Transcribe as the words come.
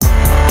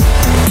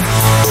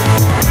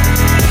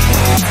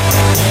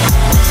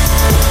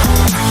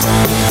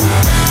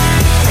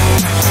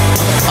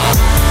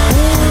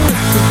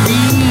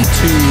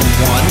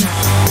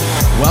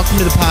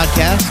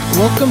podcast.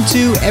 Welcome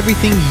to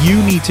everything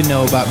you need to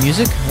know about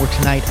music. Where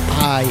tonight,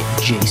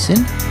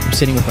 Jason, I'm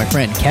sitting with my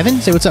friend Kevin.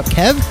 Say what's up,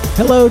 Kev.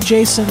 Hello,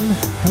 Jason.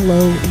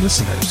 Hello,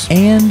 listeners.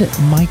 And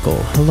Michael.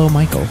 Hello,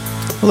 Michael.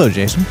 Hello,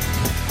 Jason.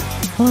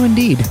 Hello,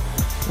 indeed.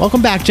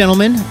 Welcome back,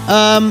 gentlemen.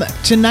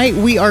 Tonight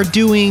we are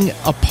doing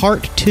a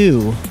part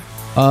 2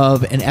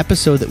 of an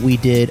episode that we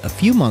did a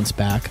few months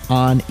back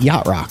on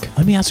Yacht Rock.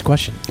 Let me ask a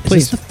question.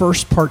 Please. Is this the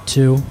first part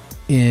 2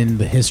 in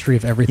the history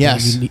of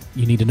everything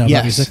you need to know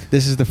about music? Yes,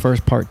 this is the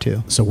first part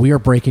 2. So we are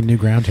breaking new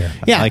ground here.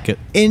 Yeah, I like it.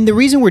 And the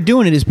reason we're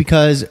doing it is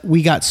because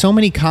we got so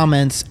many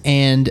comments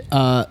and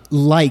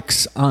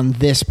likes on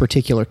this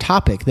particular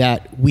topic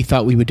that we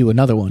thought we would do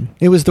another one.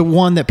 It was the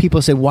one that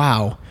people said,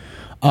 wow,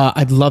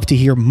 I'd love to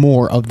hear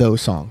more of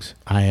those songs.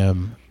 I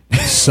am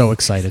so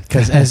excited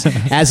because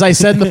as I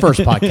said in the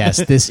first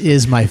podcast, this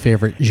is my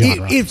favorite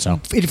genre.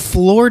 It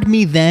floored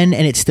me then,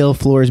 and it still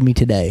floors me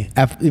today.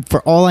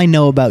 For all I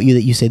know about you,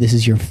 that you say this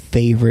is your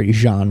favorite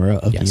genre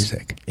of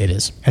music. It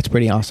is. That's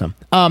pretty awesome.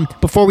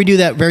 Before we do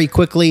that, very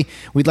quickly,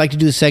 we'd like to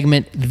do the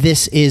segment,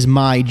 This Is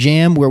My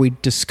Jam, where we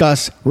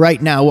discuss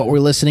right now what we're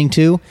listening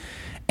to.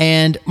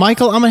 And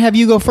Michael, I'm going to have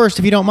you go first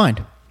if you don't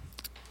mind.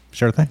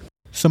 Sure thing.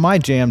 So my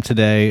jam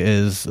today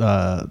is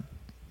a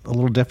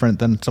little different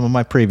than some of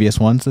my previous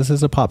ones. This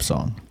is a pop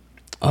song.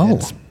 Oh.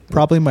 It's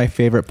probably my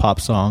favorite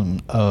pop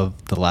song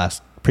of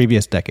the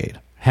previous decade.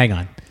 Hang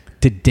on.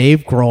 Did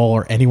Dave Grohl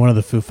or any one of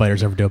the Foo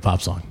Fighters ever do a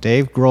pop song?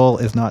 Dave Grohl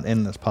is not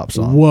in this pop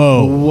song.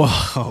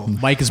 Whoa.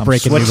 Mike is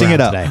breaking switching new it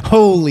ground up. today.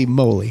 Holy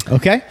moly.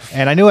 Okay.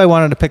 And I knew I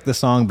wanted to pick this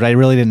song, but I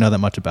really didn't know that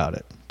much about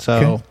it.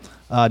 So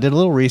did a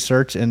little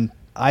research, and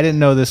I didn't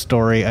know this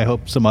story. I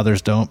hope some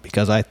others don't,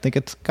 because I think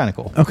it's kind of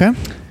cool. Okay.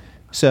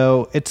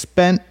 So it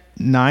spent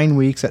 9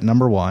 weeks at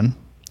number 1.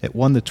 It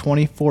won the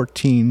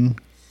 2014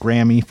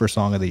 Grammy for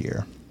Song of the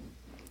Year.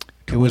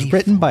 It was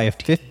written by a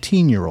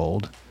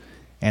 15-year-old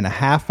and a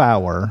half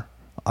hour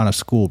on a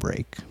school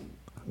break.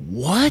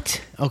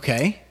 What?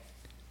 Okay.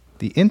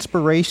 The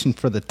inspiration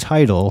for the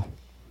title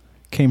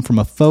came from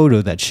a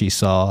photo that she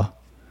saw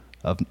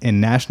in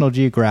National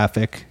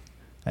Geographic,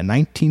 a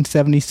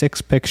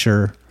 1976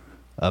 picture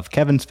of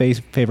Kevin's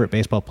favorite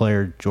baseball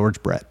player,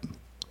 George Brett.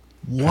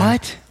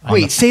 What?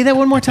 Wait, say that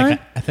one more time.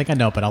 I think I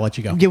know, but I'll let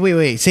you go. Yeah,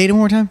 wait. Say it one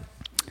more time.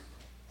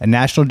 A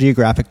National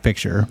Geographic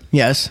picture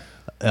Yes.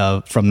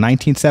 from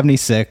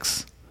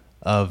 1976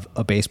 of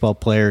a baseball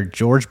player,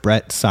 George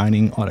Brett,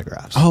 signing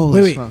autographs. Oh,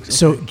 Wait.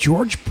 So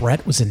George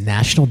Brett was in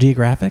National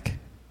Geographic?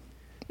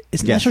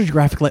 Is National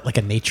Geographic like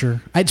a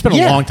nature? It's been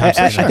a long time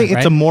since I think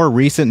it's a more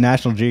recent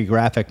National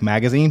Geographic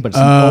magazine, but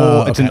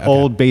it's an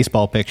old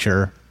baseball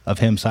picture of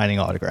him signing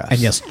autographs. And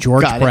yes,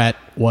 George Brett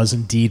was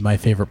indeed my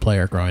favorite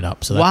player growing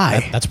up. So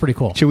why? That's pretty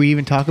cool. Should we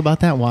even talk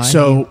about that? Why?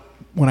 So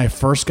when I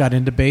first got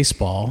into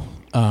baseball,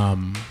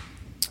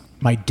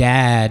 my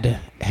dad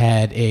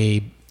had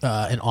an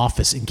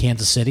office in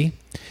Kansas City,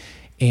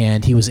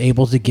 and he was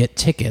able to get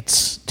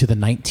tickets to the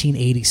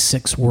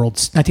 1985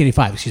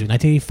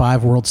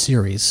 World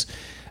Series,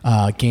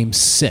 Game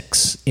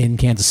 6 in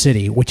Kansas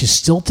City, which is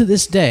still to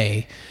this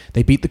day.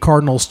 They beat the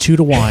Cardinals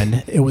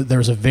 2-1. There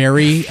was a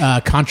very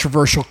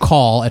controversial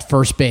call at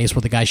first base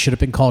where the guy should have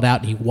been called out,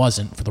 and he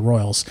wasn't, for the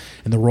Royals.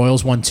 And the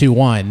Royals won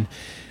 2-1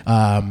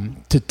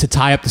 to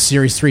tie up the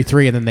series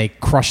 3-3, and then they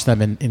crushed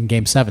them in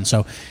Game 7.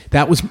 So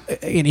that was,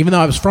 and even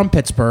though I was from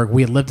Pittsburgh,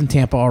 we had lived in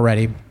Tampa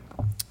already.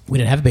 We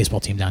didn't have a baseball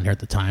team down here at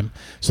the time.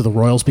 So the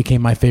Royals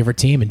became my favorite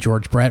team, and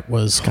George Brett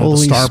was kind of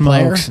the star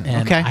player.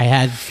 And I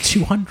had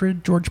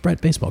 200 George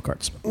Brett baseball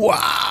cards.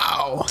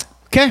 Wow.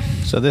 Okay.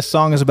 So this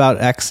song is about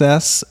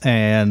excess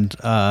and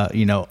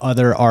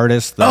other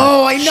artists that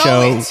I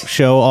know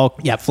show all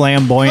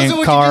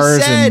flamboyant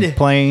cars and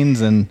planes,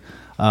 and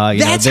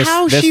that's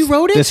how she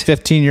wrote it. This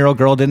 15-year-old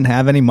girl didn't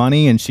have any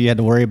money, and she had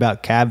to worry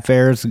about cab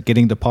fares,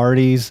 getting to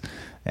parties.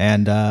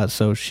 And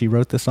so she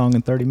wrote this song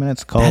in 30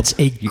 minutes called... That's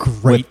a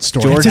great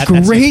story. It's a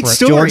great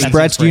story. George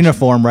Brett's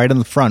uniform right on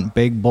the front,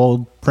 big,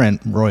 bold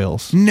print,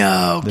 Royals.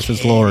 No This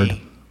is Lord.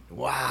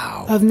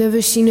 Wow. I've never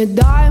seen a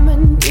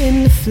diamond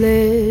in the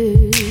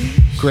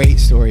flesh. Great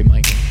story,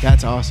 Michael.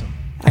 That's awesome.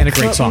 And a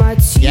great song.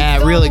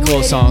 Yeah, really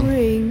cool song.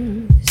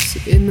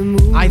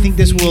 I think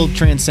this will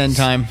transcend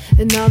time.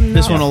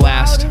 This one will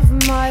last.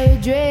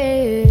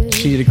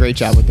 She did a great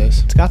job with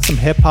this. It's got some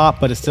hip-hop,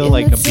 but it's still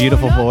like a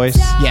beautiful voice.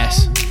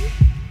 Yes.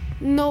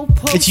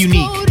 It's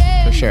unique,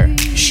 for sure.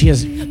 She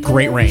has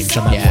great range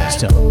on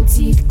that voice, too.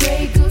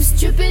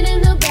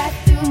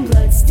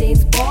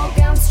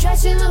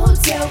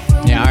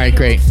 Yeah, all right,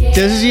 great.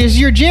 This is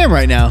your jam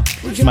right now.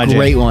 My jam.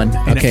 Great one.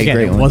 And Okay, again,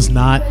 great it one. was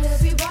not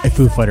a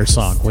Foo Fighters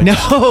song.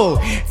 No,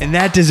 and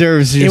that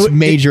deserves just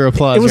major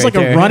applause. It was like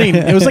a running.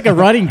 It was like a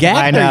running gag.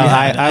 I know.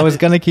 I was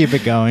going to keep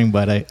it going,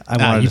 but I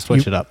wanted to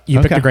switch it up.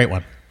 You picked a great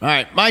one. All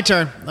right, my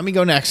turn. Let me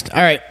go next.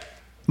 All right.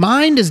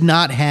 Mine does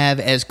not have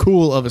as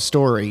cool of a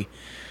story.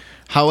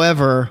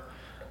 However,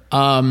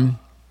 the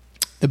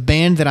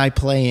band that I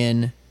play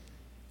in,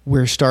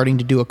 we're starting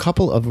to do a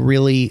couple of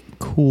really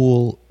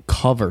cool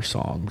cover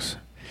songs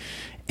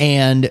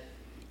and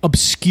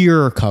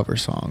obscure cover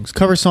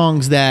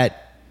songs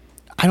that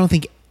I don't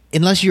think,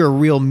 unless you're a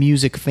real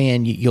music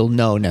fan, you'll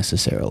know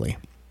necessarily.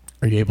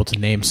 Are you able to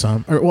name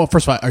some? Or, well,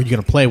 first of all, are you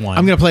going to play one?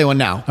 I'm going to play one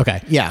now.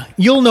 Okay. Yeah.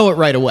 You'll know it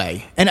right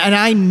away. And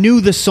I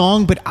knew the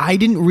song, but I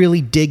didn't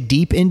really dig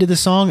deep into the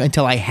song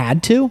until I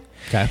had to.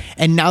 Okay.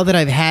 And now that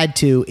I've had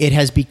to, it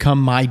has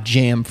become my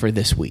jam for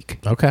this week.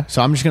 Okay.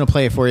 So I'm just going to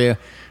play it for you,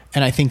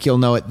 and I think you'll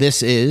know it.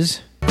 This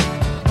is...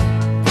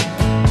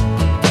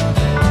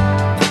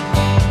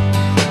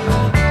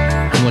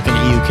 I'm looking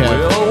at you, Kev.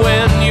 Well,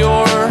 when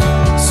you're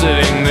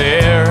sitting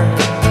there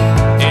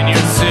in your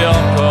silk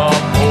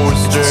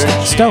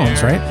upholstered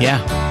Stones, right? Yeah.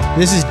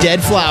 This is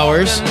Dead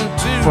Flowers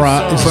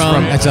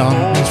From Exile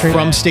on Main Street?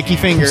 from Sticky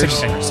Fingers,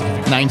 Sticky Fingers.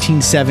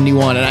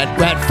 1971. And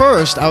at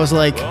first, I was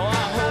like,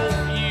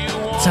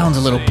 it sounds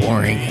a little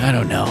boring. I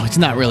don't know. It's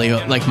not really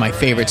like my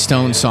favorite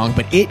Stones song,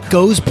 but it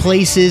goes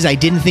places I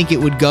didn't think it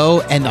would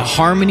go, and the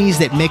harmonies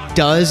that Mick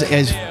does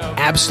is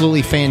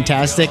absolutely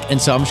fantastic.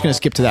 And so I'm just going to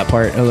skip to that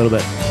part a little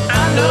bit.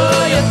 I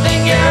know you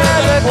think you're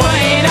the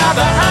queen of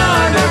the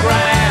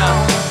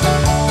underground,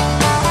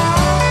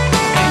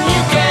 and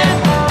you can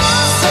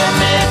send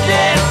me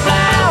dead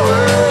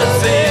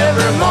flowers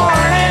every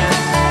morning.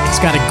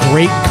 It's got a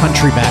great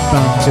country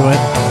backbone to it.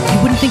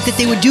 You wouldn't think that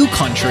they would do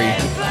country.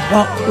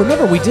 Well,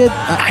 remember we did.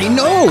 I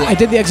know. I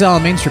did the Exile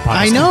on Main Street podcast.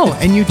 I know,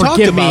 and you talked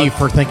Forgive me about-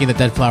 for thinking that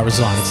Dead Flowers is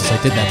on it since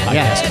I did that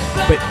podcast.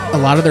 Yeah. But a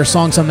lot of their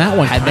songs on that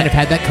one kind of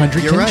had that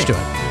country You're tinge right. to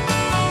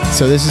it.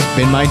 So this has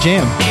been my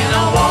jam. And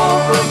I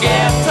won't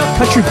forget to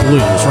Country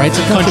blues, right? It's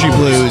a Country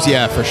blues,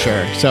 yeah, for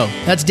sure. So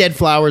that's Dead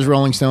Flowers,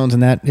 Rolling Stones,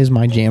 and that is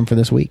my jam for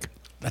this week.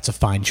 That's a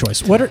fine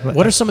choice. What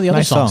are some of the other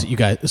Nice songs song. that you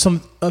guys?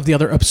 Some of the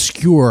other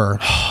obscure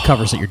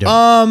covers that you're doing.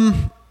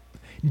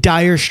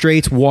 Dire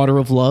Straits, Water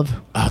of Love.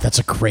 Oh, that's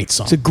a great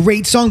song. It's a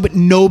great song, but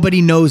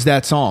nobody knows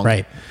that song.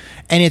 Right.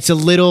 And it's a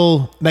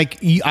little, like,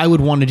 I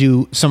would want to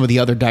do some of the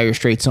other Dire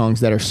Straits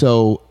songs that are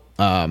so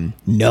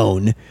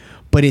known.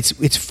 But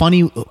it's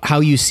funny how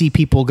you see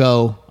people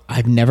go,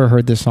 I've never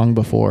heard this song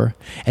before.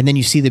 And then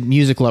you see the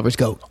music lovers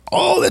go,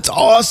 oh, that's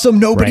awesome.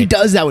 Nobody Right.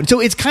 does that one. So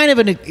it's kind of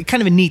a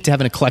neat to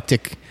have an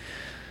eclectic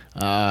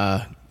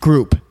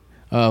group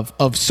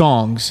of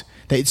songs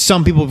that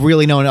some people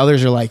really know and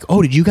others are like,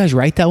 oh, did you guys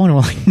write that one? And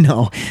we're like,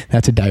 no,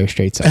 that's a Dire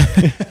Straits song.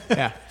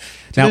 Yeah.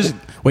 So Now, there's-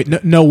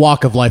 wait, no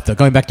Walk of Life though.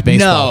 Going back to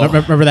baseball. No.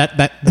 Remember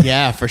that?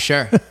 yeah, for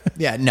sure.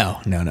 Yeah, no.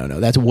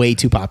 That's way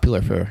too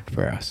popular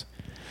for us.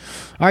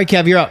 All right,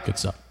 Kev, you're up. Good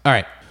stuff. All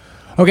right.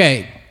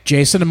 Okay,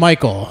 Jason and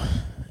Michael.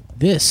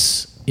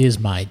 This is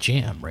my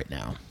jam right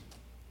now.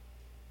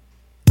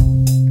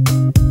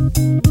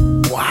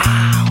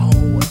 Wow.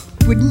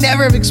 Would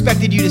never have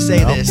expected you to say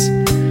this.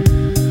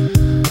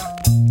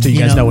 So you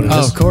guys know what it is?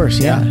 Oh, of course,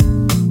 yeah.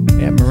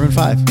 Yeah, Maroon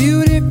 5.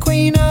 Beauty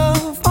queen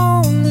of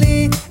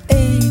only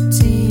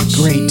 18.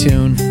 Great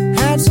tune.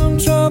 Had some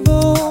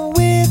trouble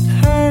with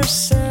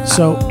herself.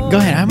 So, Go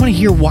ahead. I want to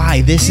hear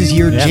why this is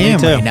your Yeah,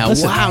 jam me too. right now.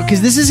 Listen. Wow,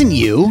 because this isn't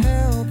you.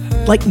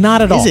 like,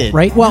 not at all, it?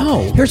 right? Well,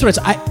 No. here's what it's.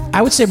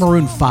 I would say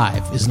Maroon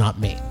 5 is not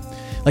me.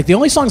 Like, the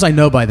only songs I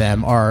know by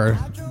them are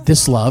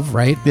This Love,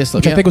 right? This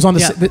Love, Which I yeah. think was on the.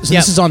 Yeah.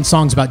 This is on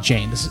songs about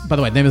Jane. This, by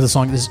the way, the name of the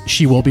song is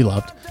She Will Be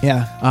Loved.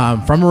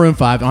 Yeah. From Maroon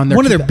 5 on their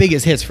One of their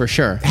biggest hits for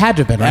sure. had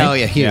to have been, right? Oh,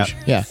 yeah, huge.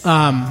 Yeah.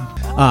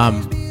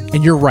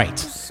 And you're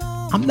right.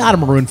 I'm not a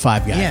Maroon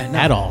 5 guy Yeah, no.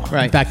 at all.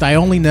 Right. In fact, I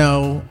only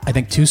know, I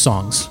think, 2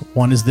 songs.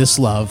 One is This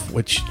Love,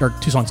 or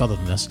 2 songs other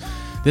than this.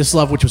 This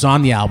Love, which was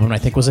on the album, and I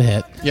think was a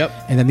hit. Yep.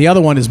 And then the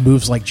other one is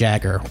Moves Like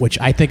Jagger, which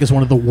I think is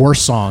one of the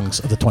worst songs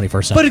of the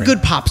 21st century. But a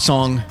good pop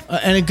song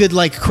and a good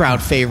like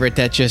crowd favorite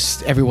that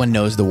just everyone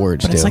knows the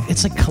words But to.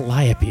 it's like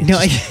Calliope. It's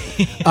No,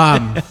 just-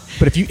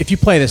 but if you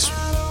play this,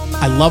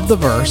 I love the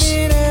verse.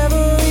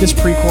 This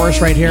pre-chorus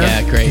right here,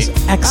 Yeah, great. is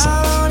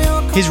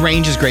excellent. his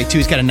range is great too.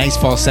 He's got a nice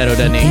falsetto,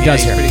 doesn't he? He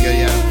does He's here. pretty good,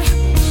 yeah.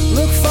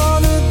 Look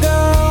for the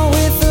girl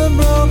with the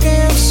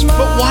broken smile.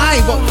 But why?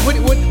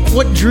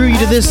 What drew you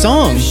to this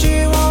song?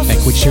 She wants Hey,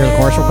 would you hear the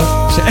chorus real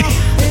quick?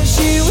 and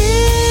she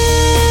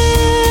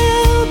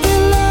will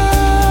be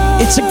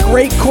loved. It's a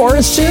great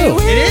chorus too.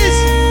 It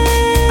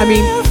is. I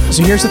mean,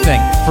 so here's the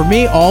thing. For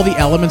me, all the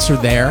elements are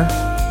there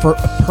for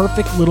a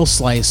perfect little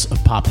slice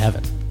of pop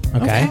heaven.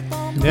 Okay?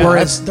 Yeah.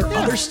 Whereas their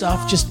other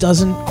stuff just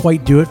doesn't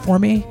quite do it for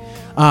me.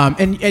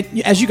 And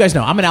as you guys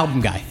know, I'm an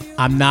album guy.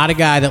 I'm not a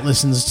guy that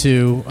listens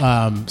to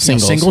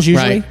singles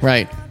usually.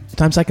 Right.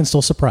 Sometimes I can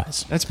still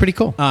surprise. That's pretty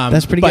cool.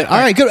 That's pretty but- good. All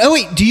right, good. Oh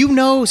wait, do you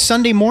know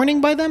Sunday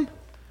Morning by them?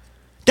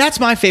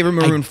 That's my favorite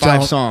Maroon 5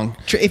 don't. song.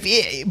 I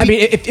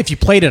mean, if you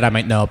played it, I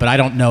might know, but I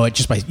don't know it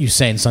just by you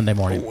saying Sunday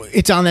Morning.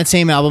 it's on that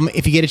same album.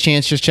 If you get a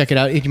chance, just check it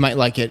out. You might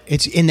like it.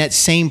 It's in that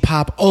same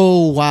pop.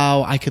 Oh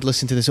wow, I could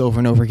listen to this over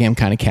and over again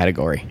kind of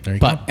category. There you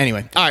but go.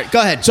 anyway, all right, go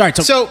ahead. Sorry,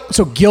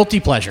 so guilty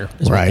pleasure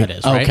is what that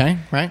is, right? Okay,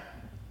 right.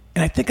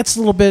 And I think it's a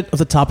little bit of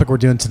the topic we're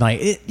doing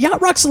tonight. Yacht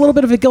Rock's a little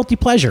bit of a guilty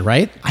pleasure,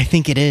 right? I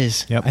think it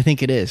is. Yep. I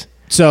think it is.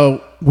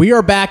 So we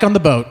are back on the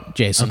boat,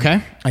 Jason.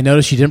 Okay. I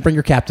noticed you didn't bring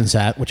your captain's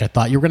hat, which I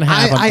thought you were going to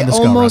have on this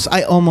go-around.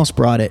 I almost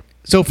brought it.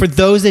 So for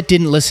those that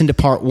didn't listen to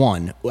part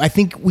 1, I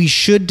think we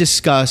should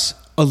discuss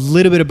a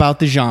little bit about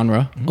the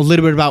genre, a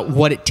little bit about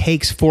what it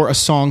takes for a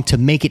song to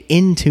make it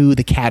into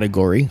the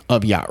category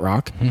of yacht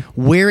rock,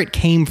 where it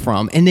came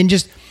from, and then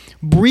just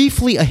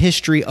briefly a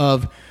history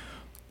of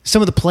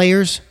some of the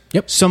players,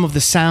 some of the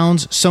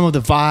sounds, some of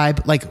the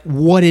vibe, like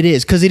what it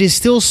is. Because it is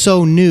still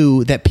so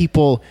new that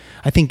people,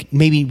 I think,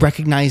 maybe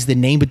recognize the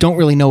name but don't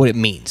really know what it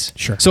means.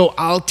 Sure. So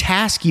I'll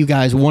task you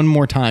guys one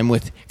more time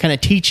with kind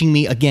of teaching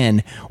me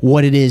again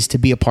what it is to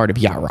be a part of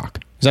yacht rock.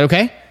 Is that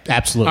okay?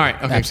 Absolutely. All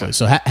right. Okay. Absolutely.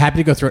 So happy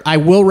to go through it. I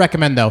will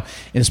recommend, though,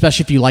 and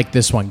especially if you like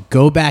this one,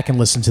 go back and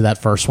listen to that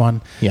first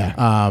one.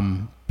 Yeah.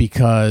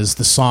 Because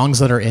the songs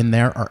that are in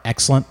there are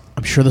excellent.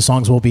 I'm sure the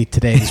songs will be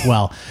today as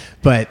well.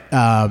 But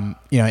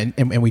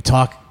and we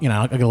talk.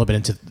 I'll get a little bit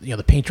into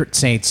the patron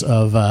saints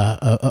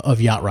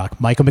of yacht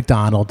rock, Michael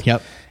McDonald,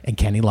 and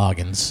Kenny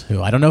Loggins.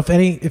 Who I don't know if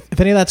any of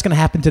that's going to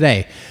happen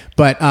today.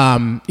 But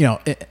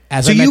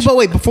as I mentioned, but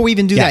wait, before we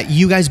even do that,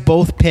 you guys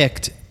both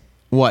picked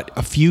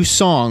a few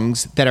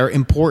songs that are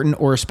important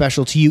or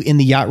special to you in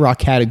the yacht rock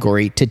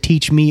category to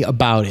teach me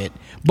about it,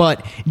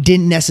 but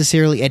didn't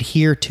necessarily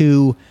adhere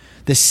to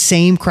the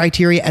same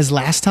criteria as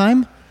last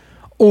time,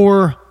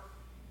 or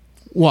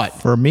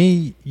what? For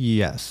me,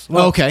 yes.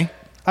 Okay.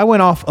 I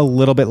went off a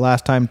little bit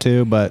last time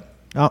too, but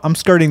I'm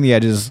skirting the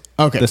edges.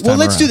 Okay. This Well, time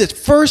let's around. do this.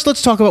 First,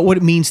 let's talk about what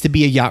it means to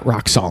be a yacht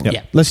rock song. Yep.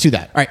 Yeah. Let's do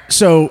that. All right.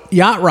 So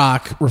yacht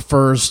rock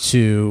refers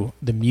to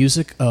the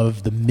music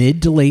of the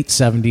mid to late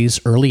 70s,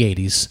 early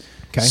 80s.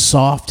 Okay.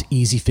 Soft,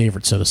 easy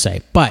favorite, so to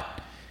say. But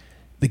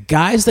the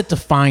guys that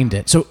defined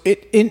it, so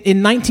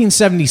in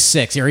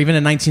 1976 or even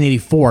in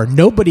 1984,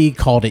 nobody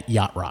called it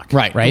yacht rock.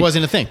 Right. Right. It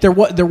wasn't a thing. There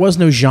was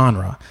no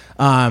genre.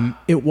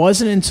 It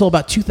wasn't until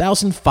about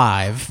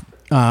 2005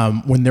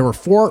 when there were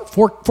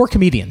four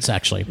comedians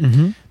actually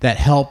that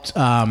helped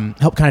kind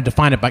of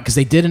define it, because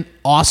they did an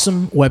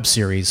awesome web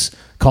series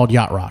called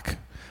Yacht Rock.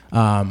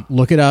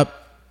 Look it up.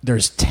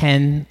 There's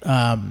 10.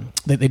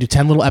 They do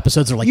 10 little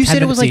episodes. They're like You 10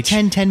 said it was minutes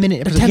like each. 10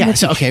 minute episodes. 10 Yeah,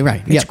 minutes so- each. okay,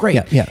 right. It's Yeah, great.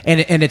 yeah.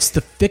 And it's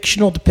the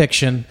fictional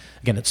depiction,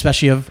 again,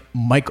 especially of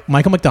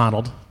Michael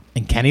McDonald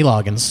and Kenny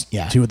Loggins,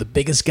 two of the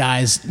biggest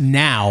guys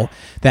now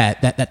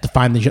that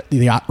define the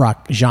yacht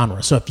rock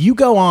genre. So if you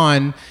go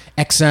on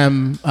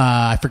XM,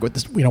 I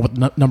forget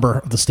what number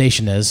of the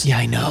station is. Yeah,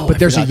 I know. But I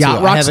there's a forgot yacht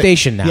too. I rock have it-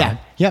 station now. Yeah.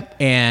 Yep.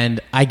 And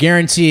I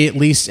guarantee at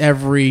least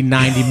every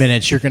 90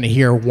 minutes you're going to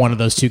hear one of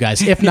those two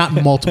guys, if not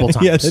multiple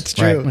times. Yeah, that's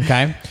true.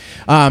 Right,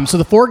 okay. So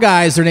the four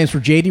guys, their names were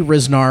J.D.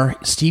 Riznar,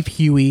 Steve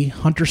Huey,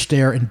 Hunter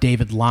Stair, and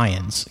David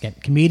Lyons. Again,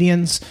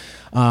 comedians.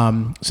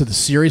 So the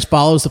series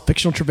follows the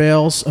fictional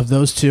travails of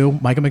those two,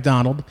 Michael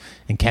McDonald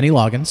and Kenny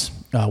Loggins,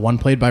 one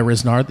played by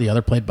Riznar, the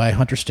other played by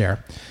Hunter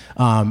Stair,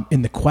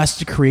 in the quest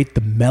to create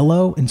the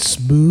mellow and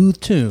smooth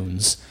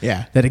tunes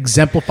that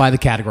exemplify the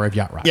category of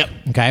yacht rock. Yep.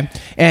 Okay.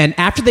 And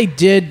after they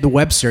did the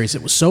web series,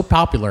 it was so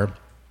popular,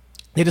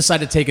 they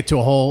decided to take it to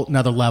a whole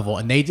nother level,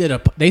 and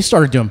they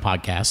started doing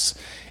podcasts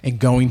and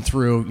going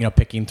through,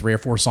 picking 3 or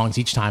 4 songs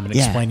each time and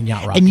explaining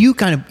yacht rock. And you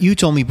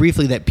told me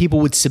briefly that people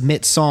would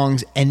submit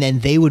songs and then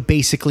they would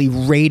basically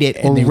rate it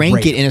or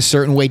rank it in a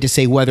certain way to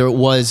say whether it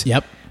was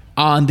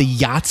on the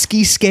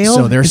Yachtski scale.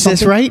 So there's Is this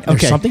something, right?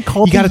 There's something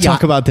called you got to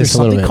talk about this there's a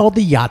little something bit. called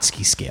the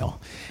Yachtski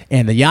scale,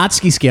 and the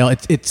Yachtski scale.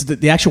 It's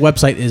the actual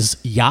website is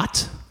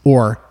yacht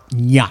or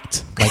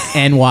Yacht, like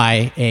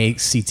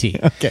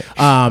NYACT. Okay.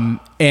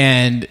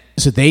 And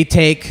so they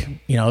take,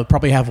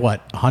 probably have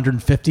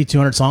 150,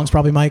 200 songs,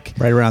 probably, Mike?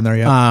 Right around there,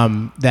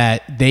 yeah.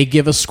 That they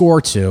give a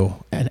score to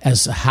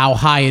as how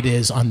high it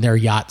is on their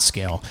yacht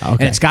scale. Okay.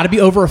 And it's got to be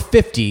over a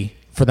 50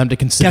 for them to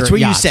consider That's it what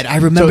you yacht. said. I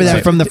remember So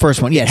that from the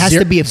first one. Yeah, it has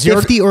to be a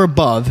 50 or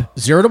above.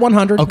 0 to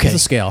 100 Okay. is the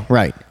scale.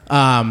 Right.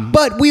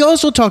 But we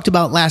also talked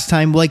about last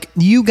time, like,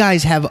 you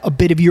guys have a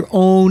bit of your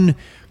own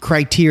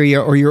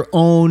criteria or your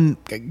own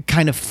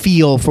kind of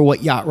feel for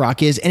what yacht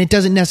rock is, and it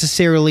doesn't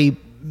necessarily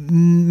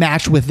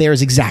match with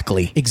theirs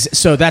exactly.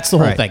 So that's the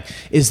whole Right. thing,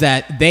 is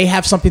that they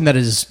have something that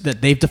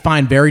they've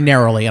defined very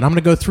narrowly, and I'm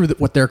going to go through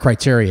what their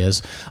criteria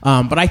is.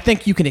 But I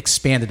think you can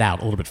expand it out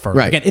a little bit further.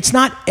 Right. Again, it's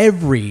not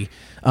every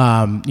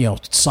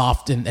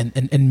soft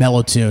and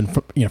mellow tune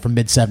from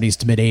mid 70s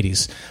to mid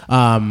 80s.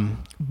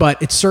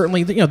 But it's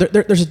certainly,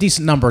 there's a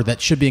decent number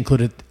that should be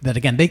included that,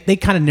 again, they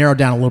kind of narrow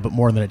down a little bit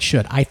more than it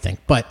should, I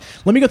think. But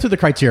let me go through the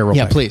criteria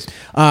real quick. please.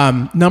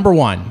 Number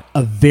 1,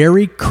 a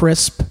very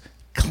crisp,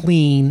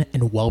 clean,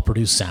 and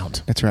well-produced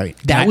sound. That's right.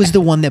 That was the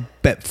one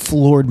that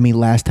floored me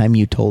last time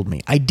you told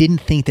me. I didn't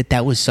think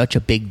that was such a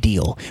big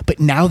deal. But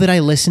now that I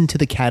listen to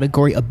the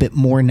category a bit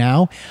more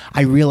now,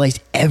 I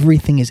realized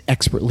everything is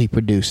expertly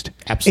produced.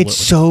 Absolutely. It's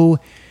so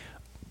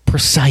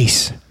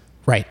precise.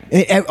 Right.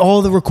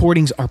 All the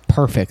recordings are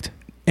perfect.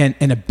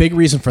 And a big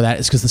reason for that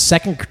is because the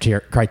second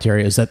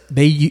criteria is that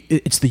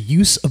it's the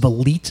use of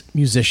elite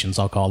musicians,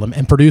 I'll call them,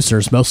 and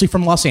producers, mostly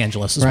from Los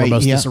Angeles, is where Right,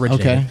 most yeah, of this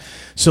originated. okay.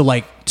 So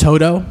like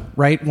Toto,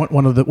 right,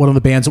 one of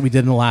the bands that we did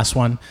in the last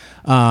one,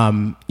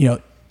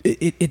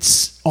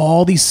 it's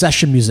all these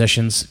session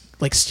musicians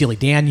like Steely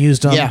Dan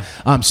used them.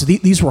 Yeah. So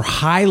these were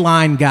high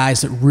line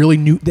guys that really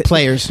knew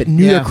Players. that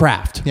knew Yeah. their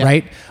craft, Yeah.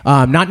 right?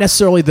 Not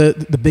necessarily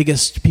the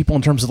biggest people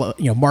in terms of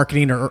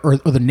marketing or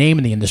the name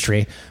in the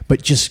industry,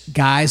 but just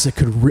guys that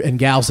could and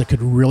gals that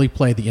could really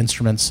play the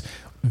instruments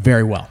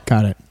very well.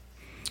 Got it.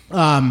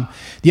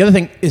 The other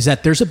thing is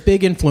that there's a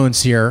big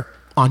influence here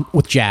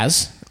with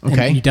jazz.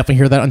 Okay. And you definitely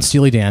hear that on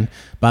Steely Dan.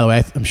 By the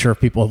way, I'm sure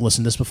people have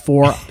listened to this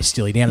before.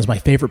 Steely Dan is my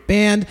favorite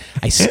band.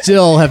 I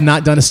still have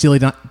not done a Steely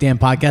Dan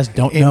podcast.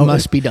 Don't know. It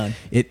must be done.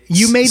 It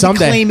You made someday.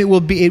 the claim it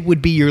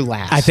would be your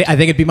last. I think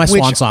it'd be my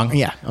swan Which- song.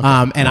 yeah,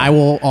 okay. And I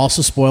will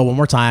also spoil one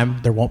more time.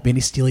 There won't be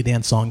any Steely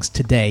Dan songs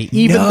today,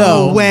 even no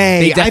though way.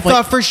 they I definitely-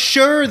 thought for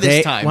sure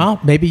this time.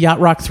 Well, maybe Yacht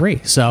Rock 3.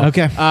 So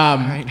Okay.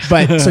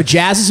 But so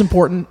jazz is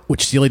important,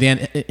 which Steely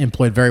Dan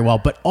employed very well,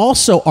 but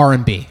also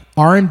R&B.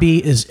 R&B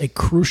is a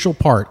crucial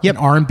part in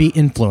R&B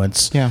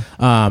influence. Yeah.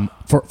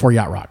 For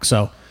Yacht Rock.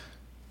 So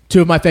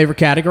two of my favorite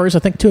categories. I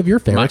think two of your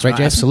favorites, right,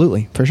 Jason?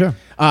 Absolutely, for sure.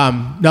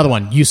 Another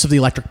one, use of the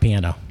electric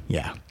piano.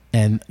 Yeah.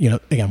 And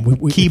again,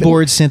 we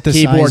Keyboard,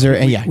 synthesizer,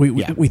 and yeah,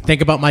 we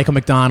think about Michael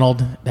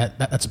McDonald.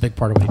 That's a big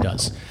part of what he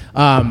does.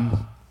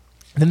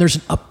 Then there's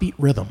an upbeat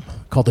rhythm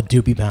called the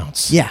doobie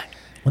bounce. Yeah.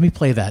 Let me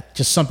play that.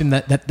 Just something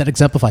that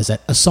exemplifies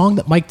that. A song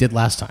that Mike did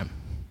last time.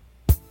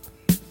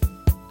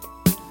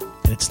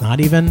 And it's not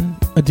even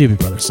a Doobie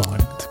Brothers song.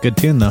 It's a good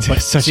tune, though.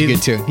 Such a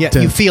good tune. Yeah,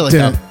 Dun, you feel it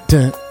dun,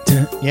 though. dun,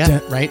 dun, Yeah.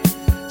 dun, right?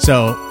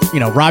 So,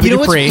 Robbie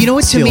Dupree. You know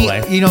what? To Steal me,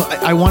 Away.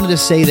 I wanted to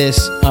say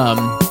this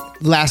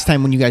last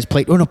time when you guys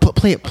played. Oh no,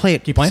 play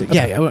it. Keep playing? So,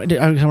 yeah, I want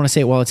to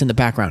say it while it's in the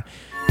background.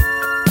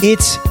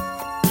 It's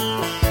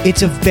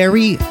a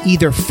very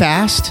either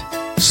fast,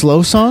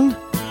 slow song,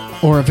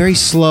 or a very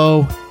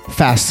slow,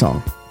 fast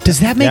song. Does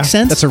that make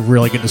sense? That's a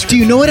really good description.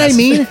 Do you know what I Yes.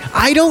 mean?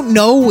 I don't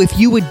know if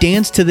you would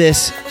dance to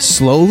this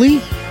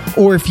slowly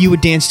or if you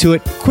would dance to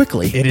it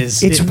quickly.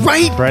 It's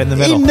right right in the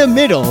middle. In the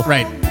middle.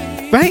 Right.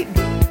 Right?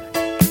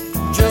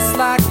 Just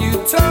like you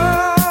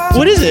told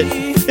What is it?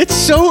 me.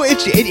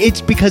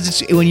 It's because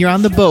it's when you're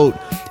on the boat,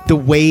 the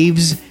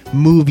waves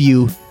move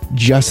you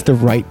just the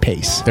right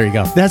pace. There you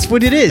go. That's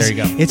what it is. There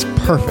you go. It's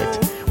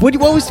perfect. What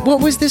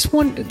was this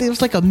one? It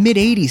was like a mid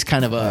 '80s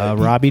kind of a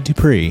Robbie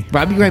Dupree.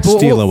 Robbie Wright.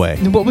 Steal Away.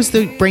 What was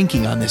the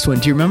breaking on this one?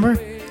 Do you remember? It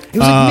was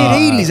like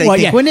mid '80s, I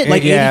think, wasn't it?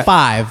 Like Yeah.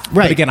 85. Right.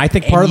 But again, I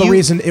think part And of the you-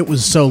 reason it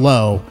was so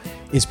low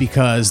is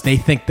because they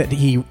think that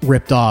he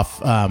ripped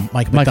off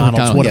Mike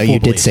McDonald's What a Yeah, Fool you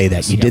did Believes. say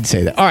that. You Yeah. did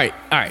say that. All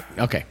right.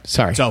 Okay.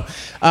 Sorry. So,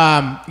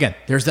 again,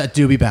 there's that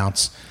doobie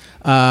bounce.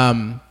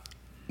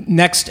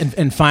 Next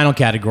and final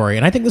category,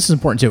 and I think this is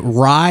important too,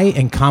 wry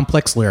and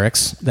complex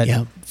lyrics that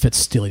Yeah. fits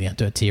Steely Dan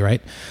to a T,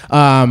 right?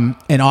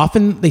 And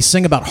often they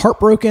sing about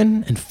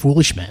heartbroken and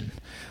foolish men.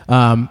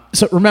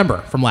 So remember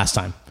from last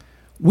time,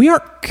 we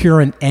aren't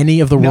curing any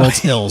of the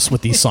world's ills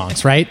with these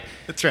songs, right?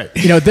 That's right.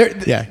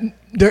 Yeah.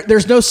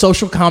 There's no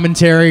social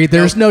commentary.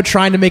 There's no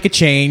trying to make a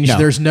change. No.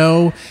 There's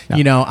no,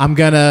 I'm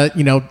gonna,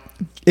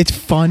 It's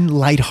fun,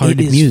 lighthearted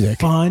it is music.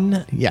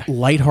 fun, Yeah.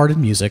 lighthearted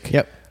music.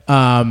 Yep.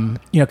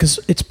 Because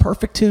it's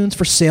perfect tunes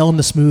for sailing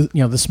the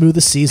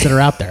smoothest seas that are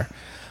out there.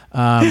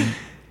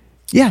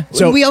 Yeah. So-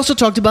 So we also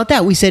talked about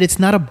that. We said it's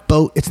not a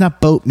boat. It's not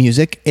boat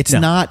music. It's No.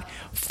 not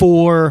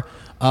for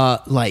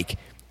like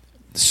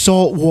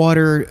salt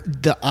water,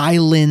 the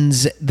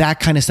islands, that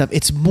kind of stuff.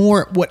 It's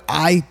more what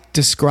I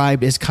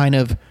described as kind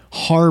of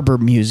harbor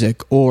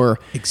music or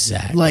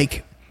Exactly.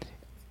 like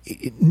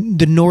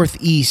the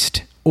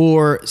Northeast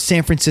or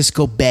San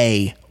Francisco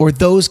Bay or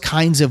those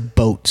kinds of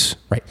boats.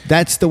 Right.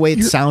 That's the way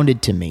it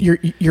sounded to me.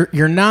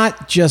 You're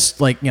not just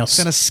like It's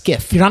not a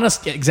skiff. You're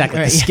not exactly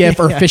a Right. skiff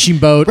or a Yeah. fishing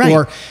boat Right.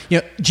 or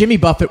Jimmy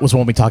Buffett was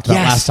one we talked about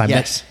Yes, last time.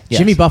 yes, That yes.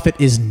 Jimmy Buffett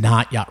is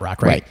not yacht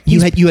rock, right?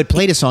 Right. You had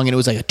played a song and it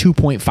was like a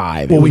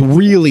 2.5. Well, it was we-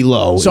 really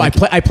low. So Like,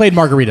 I played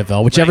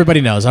Margaritaville, which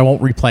everybody knows. I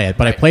won't replay it,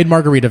 but I played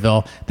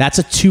Margaritaville. That's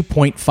a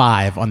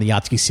 2.5 on the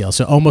Yachtski scale,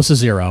 so almost a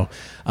 0.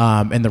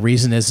 And the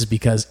reason is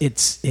because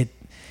it's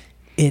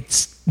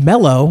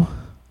mellow,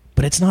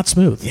 but it's not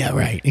smooth. Yeah,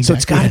 right. So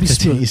it's Exactly. got to be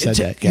That's- smooth. you said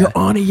that, yeah. You're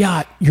on a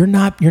yacht. You're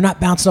not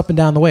bouncing up and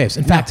down the waves.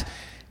 In fact,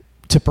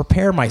 to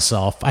prepare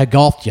myself, I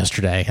golfed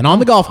yesterday, and on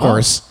the golf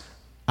course,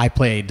 I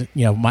played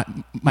my Your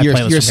playlist.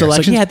 from here. So,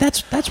 selections? yeah,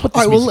 that's what. This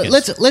all right, well,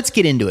 music is. let's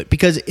get into it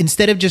because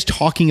instead of just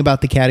talking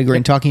about the category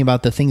and talking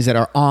about the things that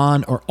are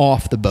on or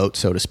off the boat,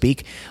 so to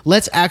speak,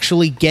 let's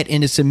actually get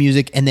into some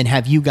music and then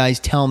have you guys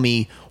tell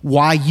me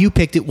why you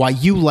picked it, why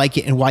you like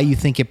it, and why you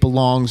think it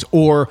belongs,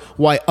 or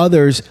why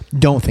others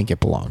don't think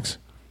it belongs.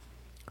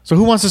 So,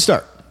 who wants to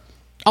start?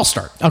 I'll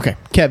start. Okay,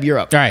 Kev, you're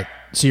up. All right.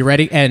 So you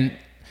ready? And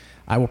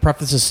I will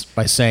preface this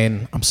by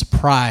saying I'm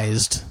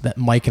surprised that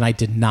Mike and I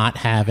did not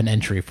have an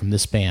entry from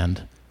this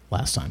band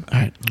last time. All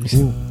right, let me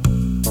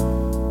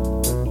see.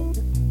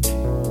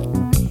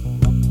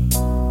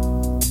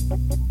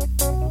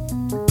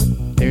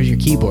 There's your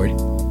keyboard.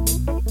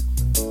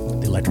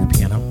 The electric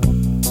piano.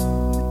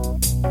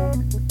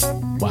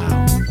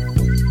 Wow.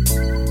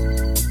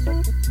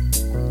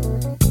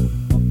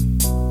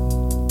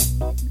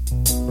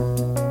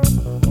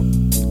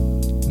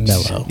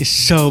 Mellow. is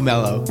so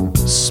mellow.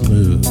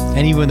 Smooth.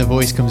 And even when the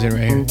voice comes in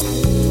right here.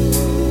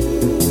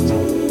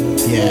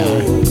 Yeah. A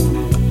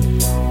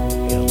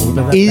little bit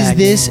of that Is back.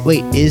 this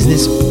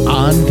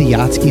on the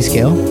Yachtski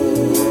scale?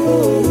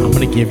 I'm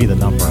going to give you the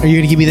number. Are you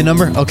going to give me the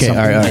number? Okay, all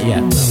right.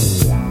 Yeah.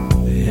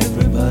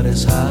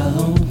 Everybody's high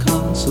on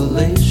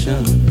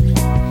consolation.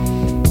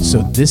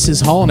 So this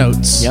is Hall &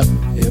 Oates. Yep.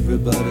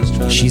 Everybody's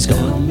trying She's to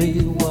tell gone. me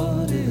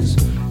what is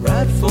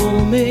right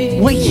for me.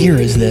 What year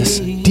is this?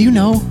 Do you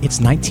know? It's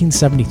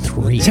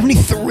 1973.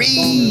 73.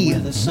 You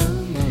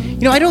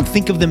know, I don't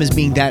think of them as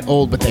being that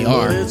old, but they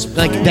are.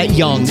 Like that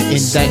young in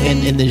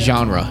the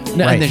genre.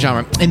 No, Right. in the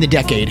genre. In the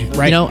decade.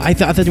 Right. You know, I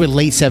thought they were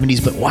late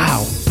 70s, but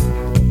wow.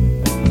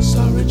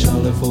 Sorry,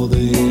 Charlie, for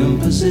the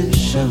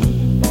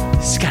imposition.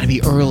 This has got to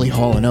be early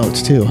Hall &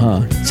 Oates too,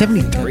 huh?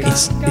 73.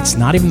 It's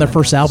not even their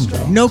first album,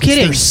 though. No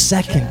kidding. It's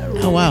their second.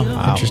 Oh, wow.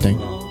 Interesting.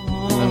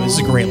 This is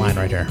a great line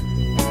right here.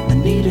 I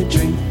need a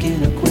drink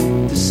and a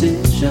quick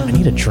decision. I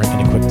need a drink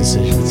and a quick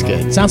decision. It's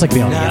good. Sounds like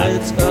being on the Now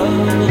yacht. it's up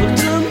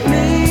to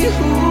me.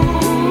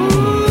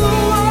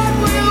 What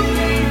will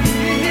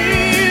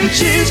be?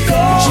 She's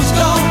gone. She's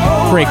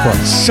gone. Great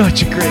chorus.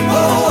 Such a great.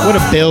 What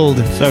a build.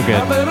 So good.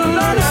 I better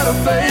learn how to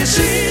face.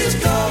 She's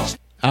gone.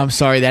 I'm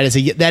sorry. That is a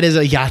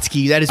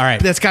Yachtski. That is. All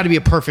right. That's got to be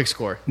a perfect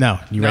score. No.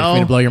 You ready for No. me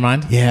to blow your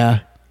mind? Yeah.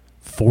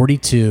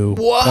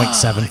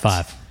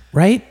 42.75.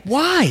 Right?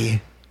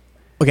 Why?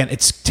 Again,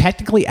 it's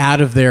technically out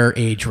of their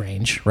age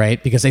range,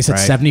 right? Because they said Right.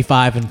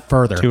 75 and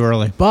further. Too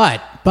early.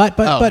 But.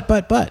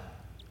 Oh.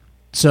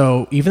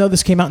 So even though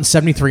this came out in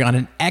 73 on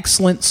an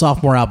excellent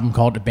sophomore album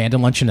called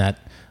Abandoned Luncheonette,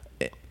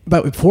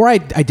 but before I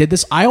did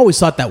this, I always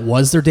thought that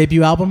was their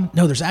debut album.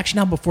 No, there's actually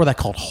an album before that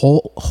called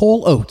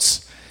Whole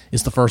Oats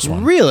is the first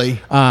one. Really?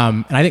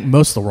 And I think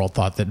most of the world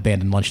thought that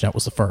Abandoned Luncheonette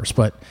was the first,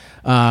 but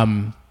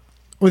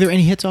Were there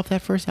any hits off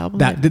that first album?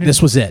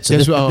 this was it. So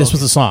this oh, was okay.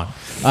 the song.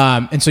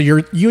 And so you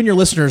and your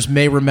listeners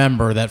may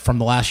remember that from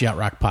the last Yacht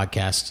Rock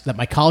podcast that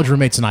my college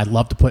roommates and I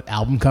loved to put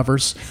album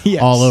covers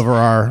Yes. all over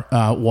our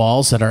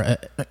walls at our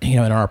in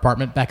our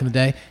apartment back in the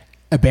day.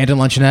 Abandoned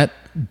Luncheonette,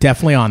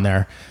 definitely on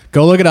there.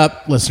 Go look it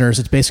up, listeners.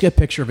 It's basically a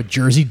picture of a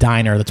Jersey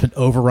diner that's been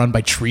overrun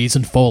by trees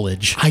and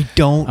foliage. I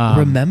don't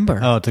remember.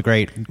 Oh, it's a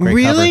great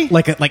Really? cover.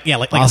 Like a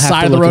I'll a have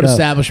side to of the look road it up.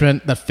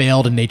 establishment that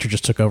failed and nature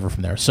just took over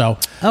from there. So,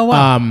 Oh,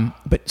 wow.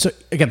 But so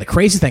again, the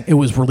crazy thing, it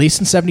was released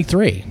in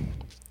 73.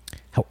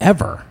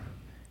 However,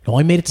 it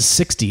only made it to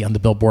 60 on the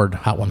Billboard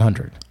Hot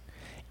 100.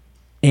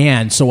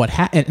 And so what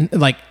happened?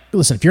 Like,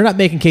 listen, if you're not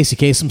making Casey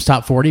Kasem's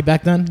top 40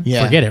 back then,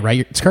 Yeah. forget it. Right?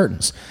 It's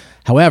curtains.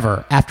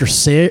 However, after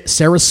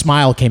Sarah's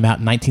Smile came out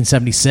in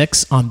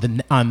 1976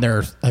 on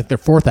their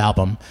fourth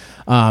album,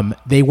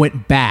 they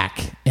went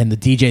back and the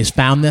DJs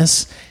found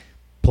this,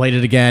 played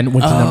it again,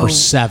 went to number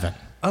 7.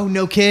 Oh,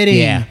 no kidding.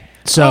 Yeah.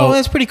 So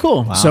that's pretty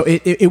cool. So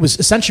it was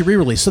essentially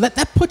re-released. So that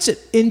puts it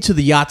into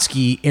the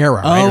Yachtski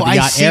era. Right? Or Oh, the I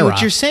yacht see era.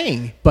 what you're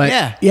saying. But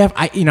yeah.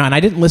 and I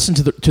didn't listen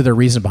to their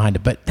reason behind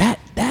it, but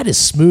that is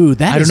smooth.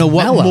 That I don't is know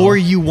what mellow. more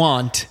you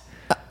want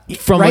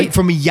from right.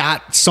 from a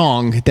yacht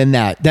song than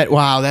that.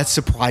 Wow, that's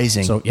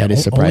surprising. So yeah, that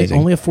is surprising.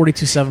 Only a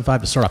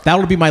 42.75 to start off. That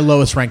would be my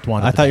lowest ranked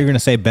one. I thought you were going to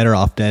say Better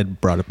Off Dead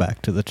brought it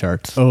back to the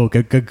charts. Oh,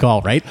 good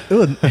call, right?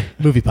 Ooh,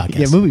 movie podcast.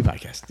 Yeah, movie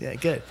podcast. Yeah,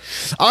 good.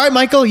 All right,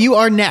 Michael, you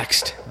are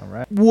next. All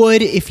right.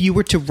 Would, if you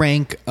were to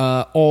rank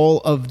all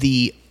of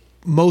the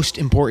most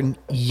important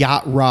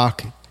yacht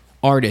rock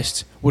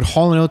artists, would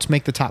Hall & Oates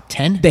make the top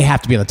 10? They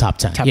have to be in the top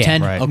 10. Top Yeah.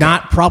 10? Right. Okay.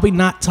 Probably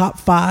not top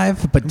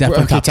 5, but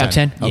definitely Okay, top 10. top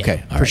 10? Yeah,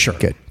 Okay, all for right, sure.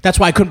 good. That's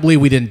why I couldn't believe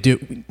we didn't do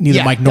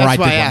neither Mike nor I that's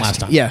did why one asked. last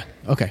time. Yeah,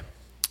 okay.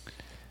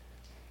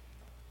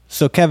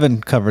 So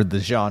Kevin covered the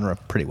genre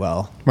pretty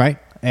well. Right?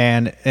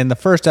 And in the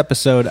first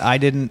episode, I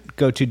didn't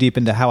go too deep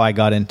into how I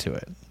got into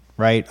it,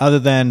 right? Other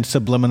than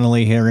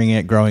subliminally hearing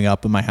it growing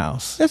up in my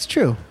house. That's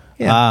true.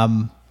 Yeah.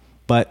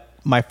 But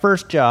my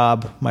first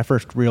job, my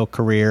first real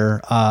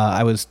career,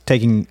 I was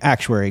taking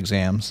actuary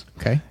exams.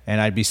 Okay.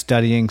 And I'd be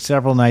studying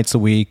several nights a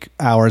week,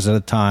 hours at a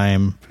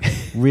time,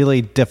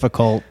 really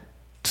difficult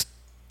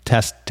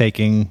test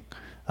taking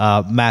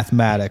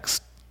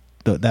mathematics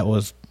that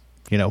was,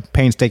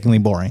 painstakingly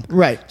boring.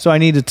 Right. So I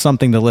needed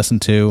something to listen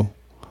to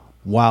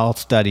while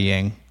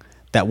studying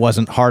that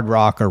wasn't hard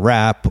rock or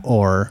rap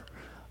or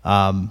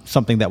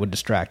something that would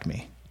distract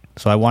me.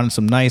 So I wanted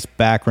some nice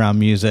background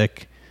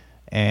music,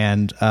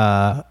 and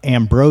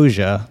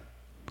Ambrosia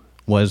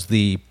was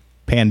the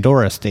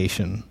Pandora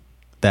station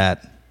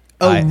that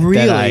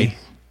I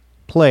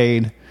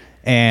played,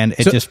 and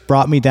it just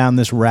brought me down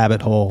this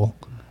rabbit hole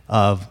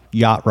of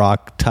yacht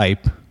rock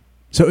type.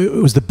 So it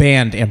was the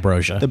band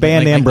Ambrosia. The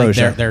band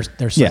Ambrosia.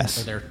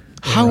 Yes.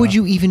 How would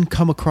you even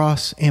come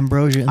across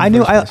Ambrosia? In the I knew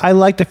first place? I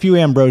liked a few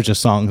Ambrosia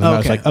songs, and I was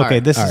Okay, like, all okay,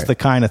 right, this all is right. the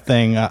kind of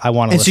thing I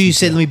want to And listen so you to.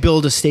 said, let me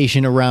build a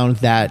station around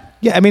that.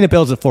 Yeah, I mean, it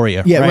builds it for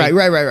you. Yeah,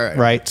 right.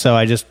 Right. So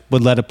I just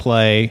would let it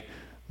play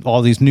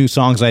all these new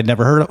songs I'd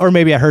never heard of, or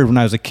maybe I heard when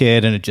I was a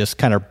kid, and it just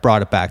kind of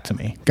brought it back to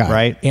me. Got it.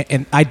 Right.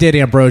 And I did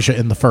Ambrosia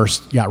in the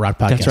first Yacht Rock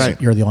podcast. That's right.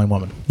 You're the only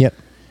woman. Yep.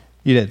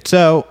 You did.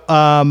 So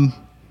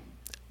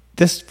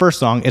this first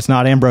song, it's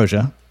not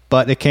Ambrosia.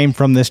 but it came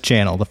from this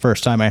channel the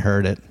first time I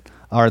heard it,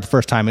 or the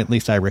first time at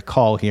least I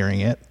recall hearing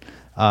it.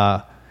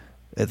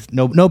 It's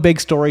no big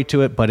story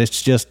to it, but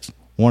it's just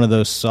one of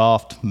those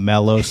soft,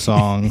 mellow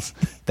songs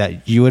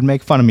that you would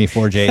make fun of me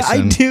for,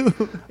 Jason. I do.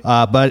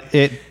 But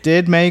it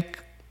did make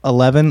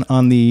 11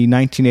 on the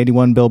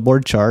 1981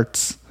 Billboard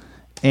charts,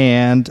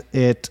 and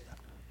it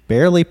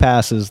barely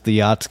passes the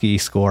Yacht Ski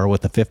score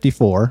with a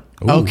 54.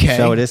 Okay.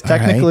 So it is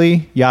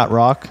technically Yacht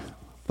Rock,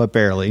 but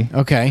barely.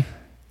 Okay.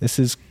 This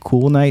is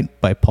Cool Night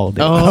by Paul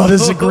Davis. Oh,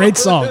 this is a great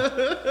song.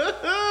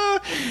 Oh,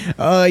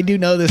 I do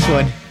know this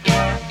one.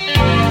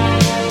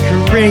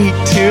 Great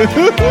too.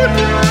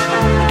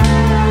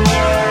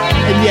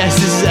 And yes,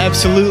 this is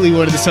absolutely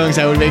one of the songs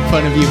I would make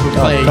fun of you for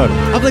playing. Totally.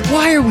 I'm like,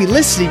 why are we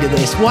listening to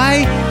this?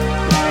 Why?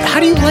 How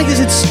do you like this?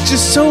 It's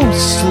just so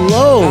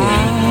slow.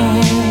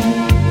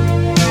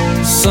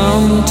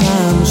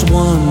 Sometimes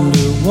wonder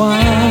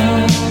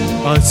why.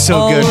 Oh, it's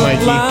so good,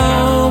 Mikey.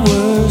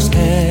 Flowers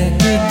had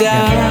to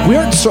die. We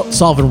aren't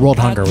solving world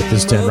hunger with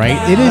this tune,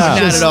 right? It is Not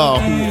just at all.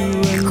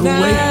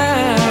 great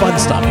fun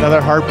stuff.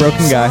 Another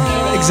heartbroken guy.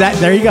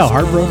 There you go.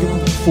 Heartbroken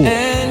fool.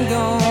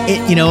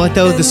 You know what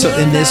though?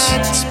 In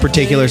this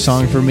particular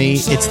song for me,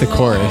 it's the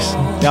chorus.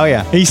 Oh,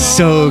 yeah. He's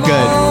so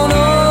good.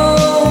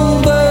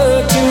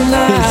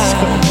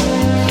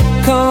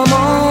 Come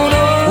on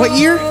over. What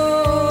year?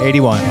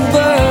 81.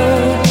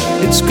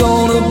 It's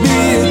gonna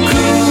be a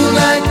cool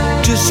night.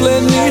 Just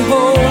let me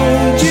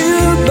hold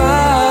you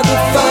by the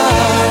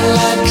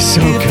firelight.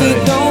 So If good.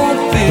 it don't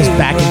feel Those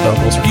backing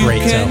vocals are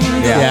great too.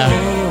 Yeah.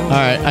 All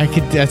right.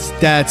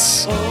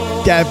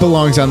 That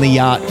belongs on the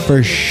yacht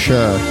for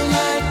sure.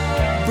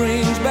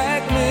 brings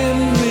back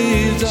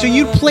memories. So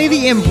you'd play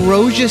the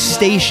Ambrosia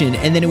station,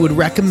 and then it would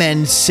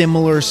recommend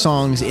similar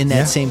songs in that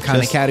Yeah, same kind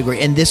of just category,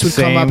 and this would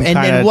come same up. And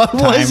then kinda what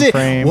was time it?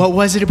 frame. What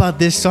was it about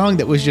this song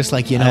that was just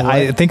like, you know,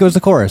 I what? think it was the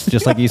chorus,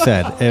 just like you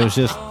said. It was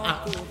just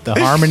the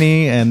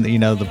harmony and,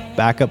 the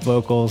backup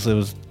vocals. It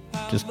was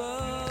just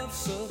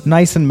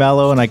nice and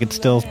mellow, and I could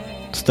still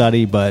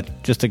study,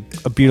 but just a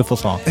beautiful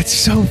song. It's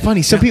so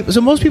funny. So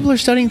most people are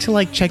studying to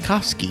like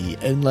Tchaikovsky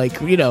and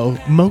like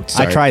Mozart.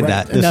 I tried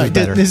right?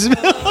 that. This is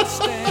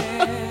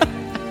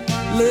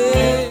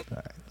better.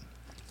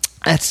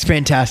 That's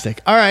fantastic.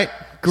 All right,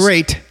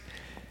 great.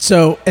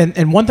 So,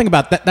 and one thing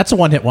about that's a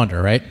one-hit wonder,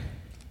 right?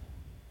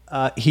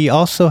 He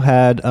also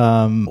had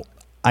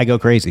I Go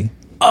Crazy.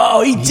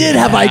 Oh, he did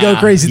have I Go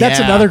Crazy. That's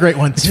Yeah. another great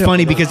one, It's too.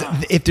 funny because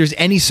if there's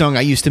any song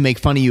I used to make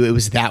fun of you, it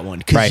was that one.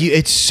 Because Right.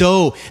 it's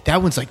so,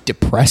 that one's like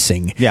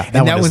depressing. Yeah, and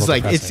that one is one's a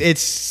like, little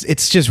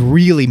it's just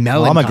really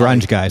Well, I'm melancholy. a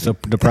grunge guy, so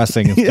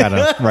depressing is kind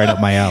of right up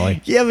my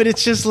alley. Yeah, but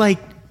it's just like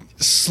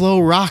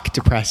slow rock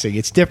depressing.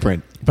 It's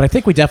different. But I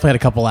think we definitely had a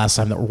couple last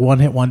time that were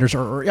one-hit wonders,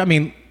 or I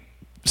mean,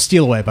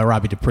 Steal Away by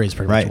Robbie Dupree is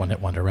pretty much Right. a one-hit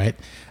wonder, right?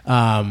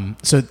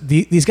 So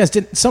these guys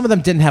didn't. Some of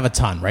them didn't have a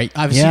ton, right?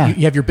 Obviously, Yeah.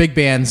 you have your big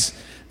bands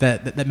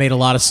that made a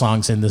lot of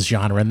songs in this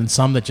genre, and then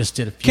some that just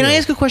did a few. Can I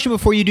ask a question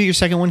before you do your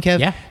second one, Kev?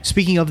 Yeah.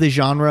 Speaking of the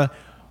genre,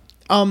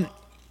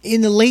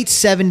 in the late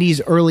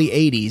 70s, early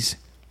 80s,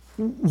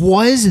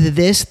 was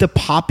this the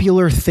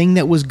popular thing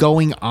that was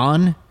going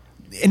on?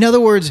 In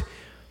other words,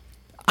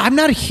 I'm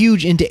not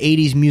huge into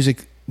 80s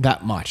music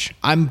that much.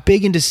 I'm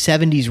big into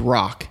 70s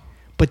rock,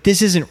 but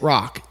this isn't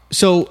rock.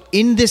 So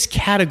in this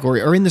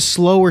category, or in the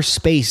slower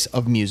space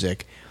of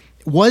music,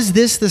 was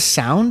this the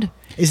sound?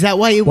 Is that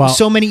why Well-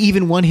 so many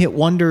even one-hit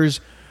wonders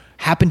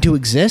happen to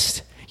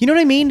exist? You know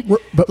what I mean?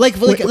 But-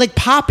 like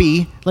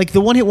Poppy, like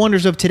the one-hit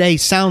wonders of today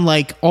sound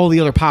like all the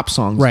other pop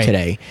songs Right.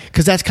 today,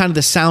 because that's kind of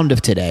the sound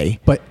of today.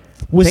 But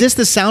was this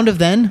the sound of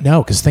then?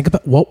 No, because think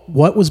about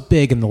what was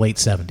big in the late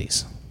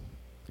 70s.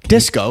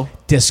 Disco.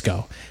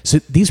 Disco. So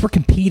these were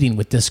competing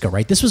with disco,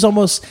 right? This was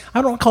almost,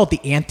 I don't call it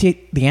the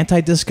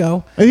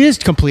anti-disco. It is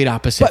complete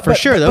opposite for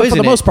sure, though. But for isn't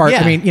the it? most part,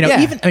 Yeah. I mean,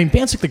 Yeah. even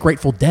bands like the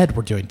Grateful Dead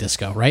were doing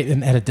disco, right?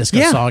 And had a disco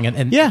Yeah. song,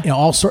 and Yeah.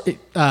 all sort.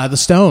 The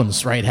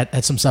Stones, right,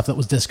 had some stuff that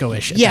was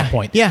disco-ish at Yeah. that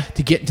point. Yeah.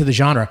 To get into the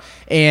genre,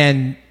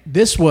 and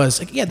this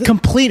was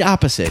complete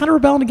opposite. kind of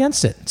rebelling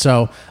against it.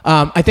 So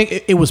I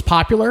think it was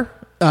popular,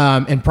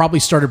 and probably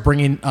started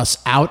bringing us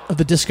out of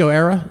the disco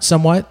era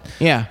somewhat.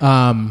 Yeah.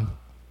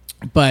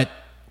 But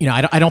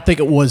I don't think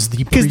it was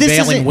the 'Cause this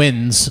prevailing isn't-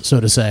 winds,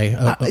 so to say,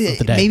 of the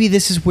day. Maybe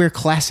this is where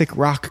classic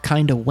rock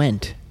kind of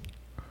went,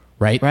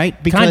 right?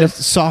 right? Because kind of.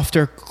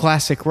 softer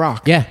classic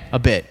rock. Yeah. A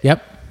bit.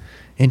 Yep.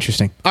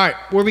 Interesting. All right,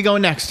 where are we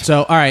going next?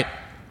 So, all right.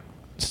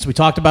 Since we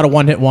talked about a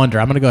one-hit wonder,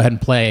 I'm going to go ahead and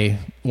play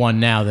one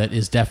now that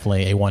is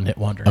definitely a one-hit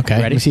wonder. Okay, You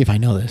let ready? me see if I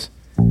know this.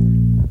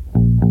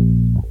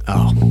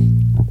 Oh,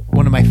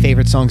 one of my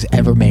favorite songs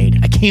ever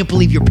made. I can't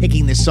believe you're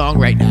picking this song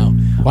right now.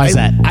 Why is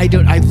that?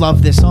 I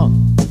love this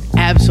song.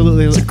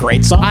 Absolutely. It's a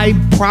great song. I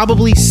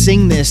probably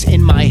sing this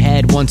in my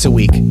head once a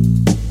week.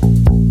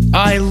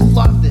 I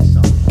love this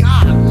song.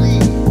 Golly.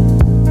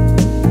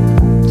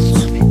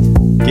 Love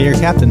it. Get your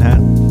captain hat.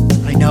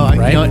 I know.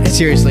 Right? You know,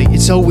 seriously,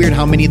 it's so weird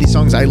how many of these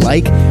songs I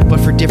like,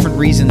 but for different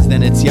reasons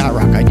than it's Yacht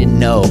Rock. I didn't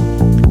know.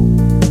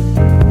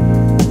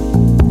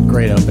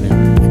 Great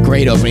opening.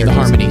 Great opening, the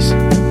harmonies.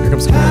 Here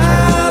comes the chorus.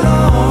 Right?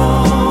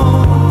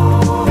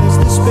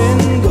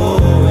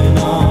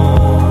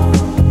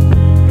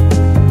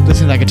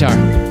 guitar.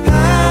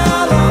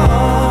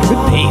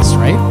 Good bass,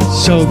 right?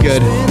 So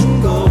good.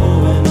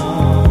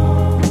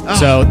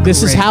 So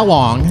this is great. How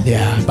Long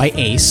Yeah. by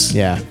Ace.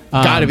 Yeah.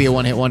 Gotta be a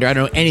one-hit wonder. I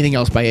don't know anything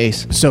else by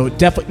Ace. So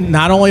definitely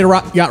not only a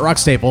yacht rock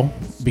staple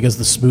because of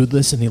the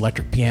smoothness and the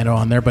electric piano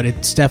on there, but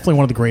it's definitely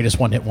one of the greatest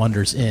one-hit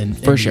wonders in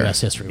sure.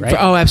 U.S. history, right?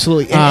 Oh,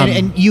 absolutely.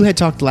 And you had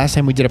talked last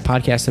time we did a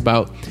podcast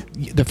about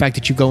the fact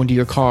that you go into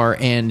your car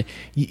and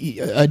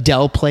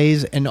Adele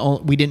plays, and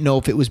we didn't know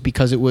if it was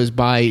because it was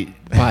by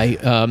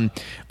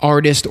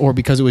artist or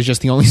because it was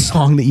just the only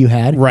song that you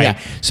had. Right. Yeah.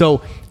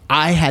 So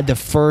I had the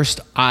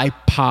first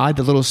iPod,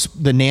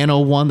 the nano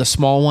one, the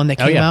small one that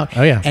came out.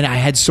 Oh, yeah. And I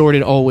had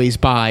sorted always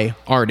by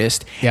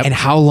artist. Yep. And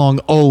How Long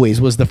Always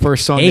was the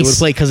first song they Ace. would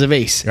play because of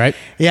Ace. Right.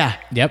 Yeah.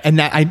 Yep. And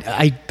that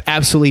I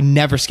absolutely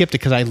never skipped it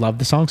because I love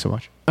the song so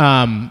much.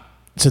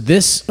 So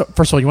this,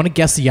 first of all, you want to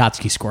guess the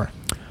Yachtski score?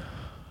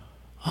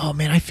 Oh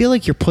man, I feel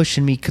like you're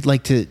pushing me. It's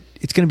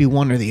going to be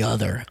one or the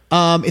other.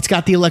 It's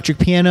got the electric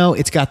piano.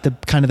 It's got the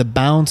kind of the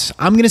bounce.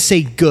 I'm going to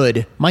say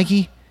good.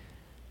 Mikey?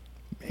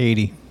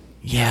 80.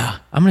 Yeah,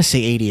 I'm going to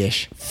say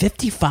 80-ish.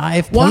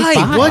 55.5.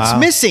 Why? What's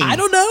missing? I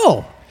don't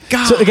know.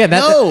 God, so again,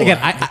 no.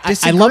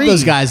 I love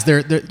those guys.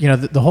 They're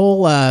the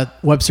whole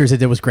web series they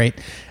did was great.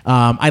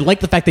 I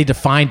like the fact they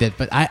defined it,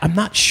 but I'm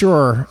not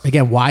sure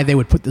again why they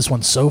would put this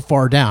one so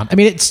far down. I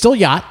mean, it's still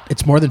yacht.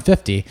 It's more than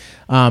 50,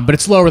 but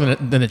it's lower than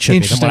it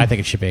should be. Than what I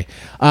think it should be.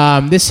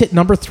 This hit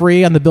number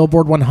 3 on the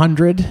Billboard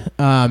 100,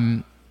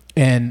 and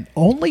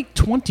only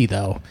 20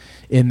 though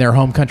in their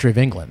home country of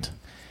England.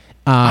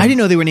 I didn't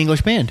know they were an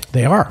English band.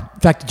 They are. In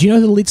fact, do you know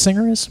who the lead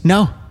singer is?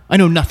 No, I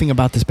know nothing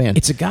about this band.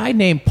 It's a guy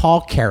named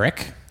Paul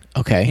Carrick.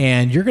 Okay.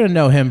 And you're going to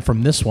know him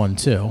from this one,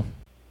 too.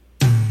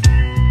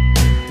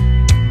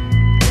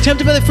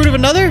 Tempted by the Fruit of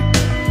Another?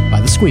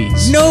 By The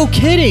Squeeze. No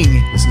kidding.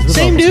 Listen to the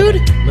Same vocals.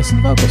 dude? Listen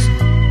to the vocals.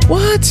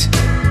 What?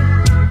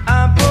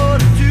 I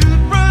bought a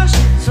toothbrush,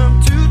 some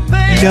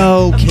toothpaste.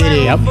 No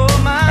kidding. Yep. All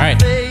right.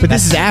 But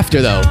this is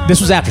after, though. This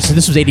was after. So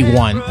this was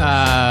 81.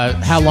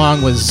 How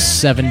Long was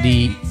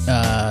 78. All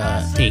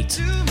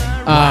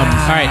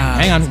right.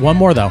 Hang on. One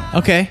more, though.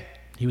 Okay.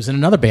 He was in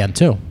another band,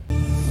 too.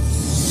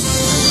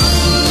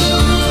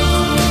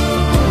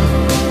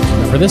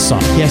 Remember this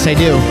song? Yes, I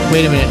do.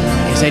 Wait a minute.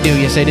 Yes, I do.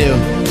 Yes, I do.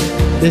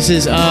 This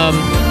is,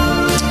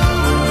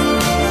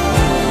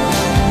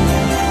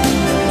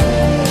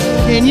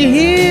 Can you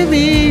hear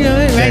me?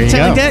 Right? There you Something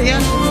go. like that,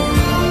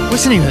 yeah?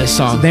 What's the name of this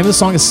song? The name of the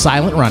song is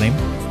Silent Running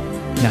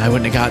No, I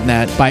wouldn't have gotten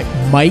that. by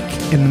Mike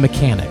and the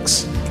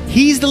Mechanics.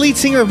 He's the lead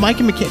singer of Mike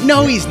and McKay.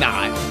 No, he's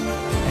not.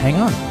 Hang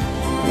on.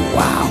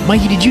 Wow.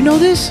 Mikey, did you know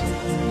this?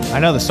 I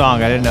know the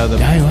song. I didn't know the Oh,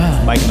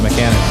 wow. Mike and the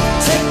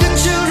Mechanics. Take the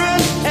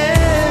children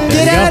and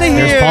Get out of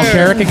here. There's Paul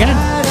Carrick again.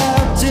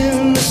 out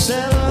in the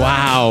cellar.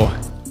 Wow.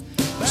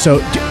 So,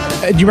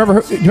 do you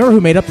remember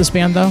who made up this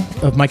band, though,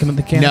 of Mike and the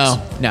Mechanics?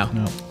 No.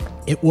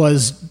 It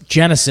was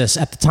Genesis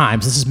at the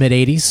time. So this is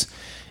mid-'80s.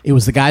 It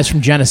was the guys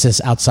from Genesis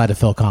outside of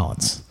Phil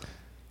Collins.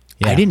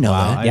 I didn't know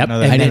Wow, that. I Yep. didn't know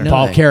that And either. then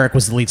Paul Carrick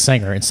was the lead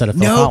singer instead of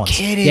Phil No Collins.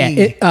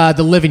 kidding. Yeah.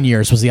 The Living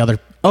Years was the other.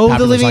 Oh, The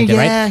popular Living- song,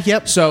 right? yeah,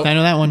 yep. So I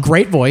know that one.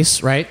 Great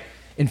voice, right?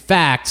 In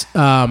fact,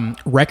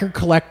 Record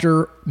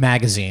Collector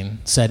magazine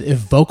said if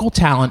vocal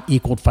talent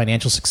equaled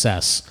financial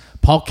success,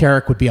 Paul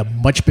Carrick would be a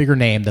much bigger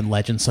name than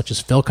legends such as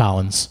Phil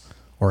Collins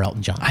or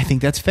Elton John. I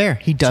think that's fair.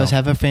 He does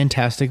have a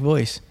fantastic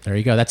voice. There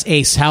you go. That's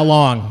Ace. How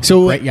Long?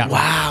 So, Great yacht rock.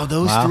 wow,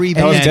 those Wow. three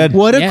That was bands. good.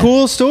 What a Yeah.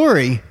 cool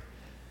story.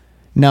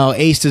 No,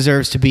 Ace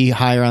deserves to be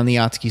higher on the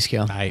Yachtski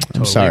scale. I I'm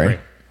totally sorry. agree.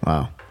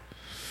 Wow.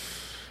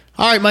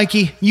 All right,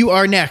 Mikey, you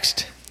are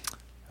next.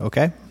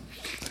 Okay.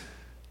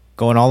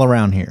 Going all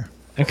around here.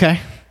 Okay.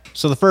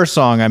 So the first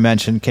song I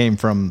mentioned came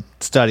from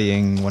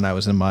studying when I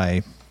was in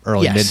my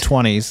early Yes.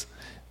 mid-20s.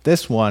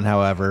 This one,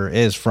 however,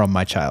 is from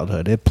my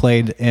childhood. It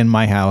played in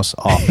my house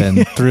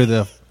often through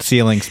the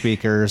ceiling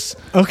speakers.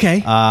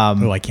 Okay.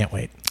 Oh, I can't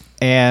wait.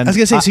 And I was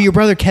going to say, so your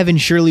brother Kevin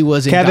surely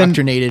was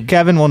indoctrinated.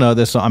 Kevin will know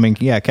this song. I mean,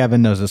 yeah,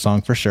 Kevin knows this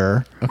song for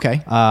sure.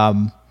 Okay.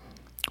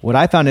 What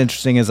I found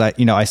interesting is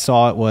I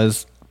saw it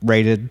was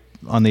rated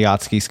on the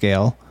Yachtski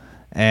scale.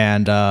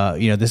 And,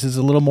 this is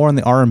a little more on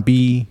the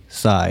R&B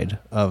side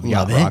of Love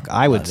Yacht it. Rock,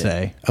 I would Love it.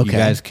 say. Okay. You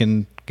guys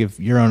can give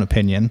your own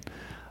opinion.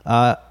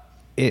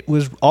 It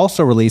was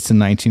also released in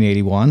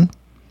 1981.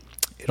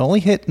 It only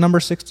hit number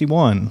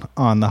 61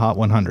 on the Hot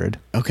 100.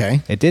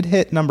 Okay. It did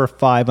hit number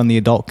 5 on the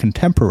Adult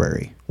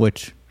Contemporary,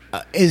 which...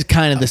 Is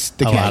kind of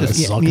the A lot of this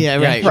is all- yeah,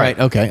 yeah, right.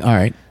 Okay. All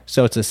right.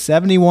 So it's a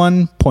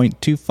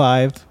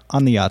 71.25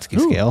 on the Yachtski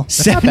scale.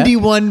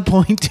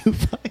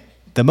 71.25.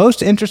 The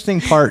most interesting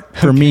part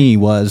for me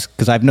was,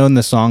 because I've known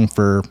this song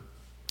for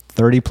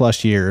 30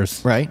 plus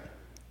years, Right.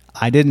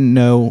 I didn't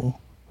know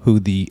who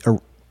the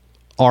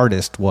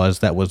artist was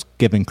that was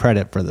giving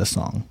credit for this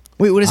song.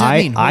 Wait, what does that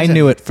mean? What I does that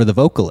knew mean? it for the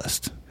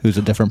vocalist, who's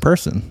a different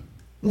person.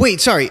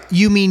 Wait, sorry.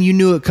 You mean you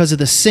knew it because of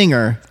the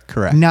singer?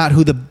 Correct. Not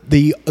who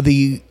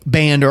the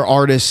band or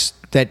artist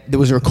that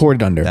was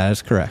recorded under. That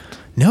is correct.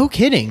 No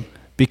kidding.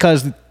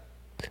 Because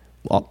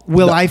well,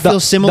 Will I feel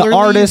similarly? The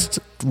artist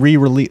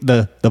re-release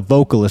the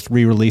vocalist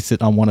re-released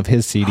it on one of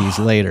his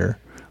CDs later,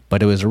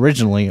 but it was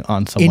originally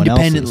on someone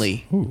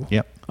Independently. else's.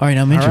 Yep. All right,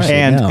 I'm interested.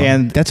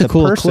 And that's a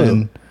cool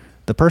clue.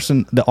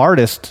 The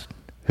artist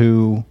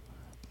whose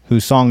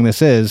song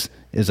this is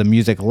a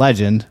music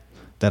legend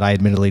that I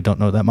admittedly don't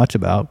know that much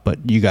about, but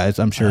you guys,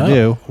 I'm sure,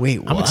 do. Wait,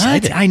 I'm what?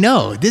 excited. I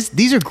know.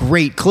 These are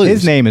great clues.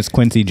 His name is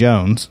Quincy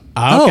Jones.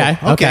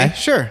 Okay,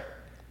 sure.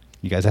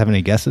 You guys have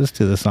any guesses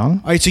to the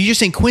song? All right, so you're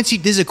saying Quincy?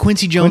 This is a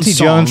Quincy Jones Quincy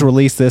song. Jones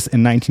released this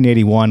in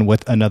 1981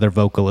 with another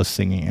vocalist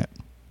singing it.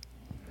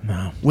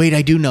 No. Wait,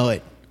 I do know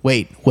it.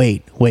 Wait.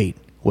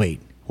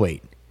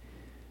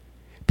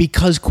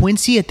 Because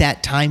Quincy at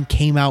that time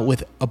came out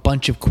with a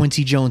bunch of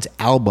Quincy Jones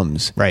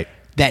albums. Right.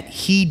 That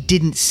he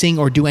didn't sing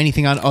or do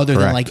anything on other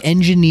than Correct. like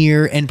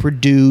engineer and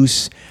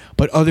produce,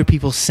 but other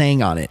people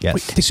sang on it.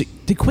 Yes.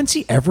 Did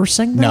Quincy ever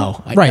sing that?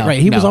 No. Right.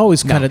 He was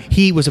always kind of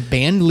He was a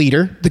band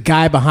leader. the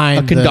guy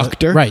behind A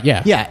conductor. Right,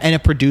 yeah. Yeah, and a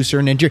producer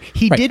and engineer.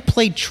 He Right. did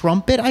play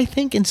trumpet, I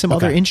think, and some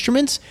other Okay.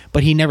 instruments,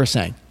 but he never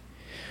sang.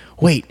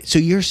 Wait, so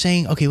you're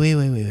saying, okay,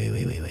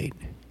 wait.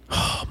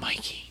 Oh,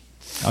 Mikey.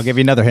 I'll give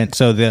you another hint.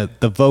 So the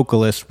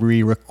vocalist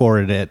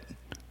re-recorded it.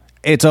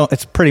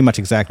 It's pretty much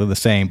exactly the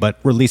same, but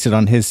released it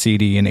on his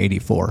CD in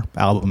 '84,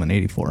 album in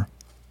 '84.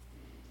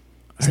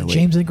 Is it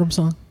James Ingram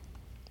song?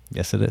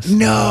 Yes, it is.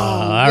 No.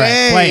 all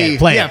right. way.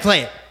 Play it. Yeah,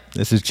 play it.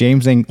 This is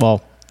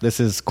this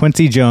is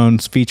Quincy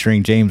Jones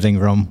featuring James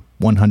Ingram,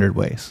 100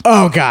 Ways.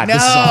 Oh God, this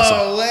is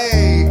awesome.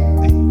 way.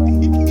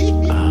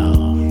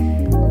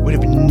 Would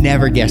have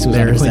never guessed it was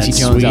on a There's Quincy that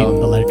Jones sweet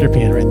album. electric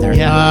piano right there.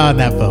 Yeah. Ah,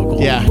 that vocal.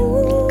 Yeah.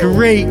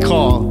 Great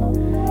call.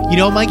 You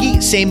know,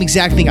 Mikey, same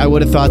exact thing. I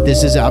would have thought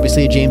this is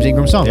obviously a James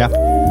Ingram song. Yeah.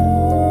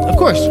 Of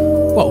course.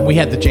 Well, we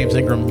had the James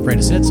Ingram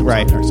greatest hits,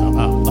 Right. There, so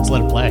let's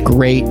let it play.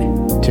 Great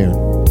tune.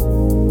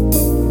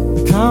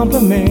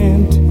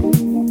 Compliment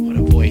What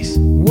a voice.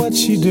 what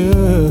she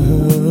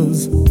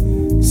does.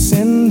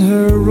 Send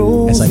her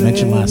roses. As I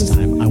mentioned last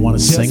time, I want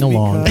to sing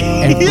along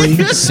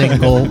every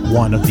single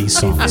one of these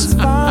songs.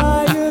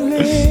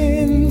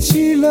 Violin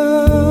she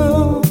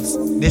loves.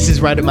 This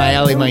is right up my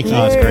alley, Mikey.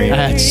 Oh, it's great.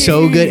 It's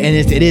so good, and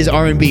it is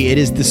R&B. It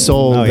is the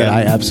soul Oh, that yeah.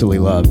 I absolutely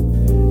love.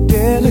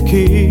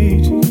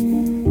 Dedicate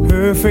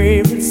her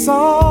favorite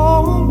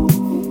song.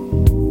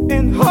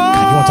 And You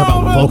want to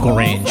talk about vocal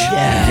range?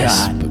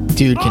 Yes. But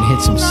dude can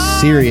hit some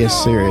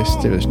serious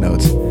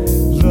notes.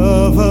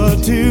 love her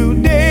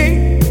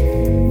today.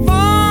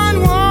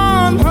 Find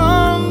one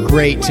hungry.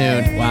 Great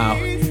tune. Wow.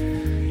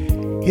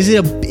 Is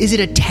it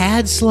a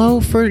tad slow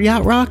for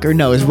Yacht Rock or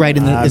no? It's right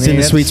in the in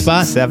the sweet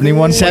spot.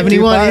 71.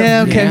 71.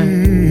 Yeah. Okay.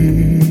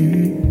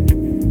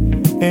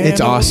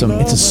 It's awesome.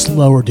 It's a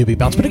slower doobie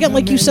bounce, but again,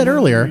 like you said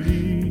earlier,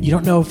 you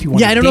don't know if you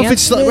want. Yeah, I don't know if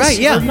it's slow. Right.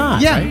 Yeah. or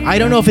not. Yeah. right? I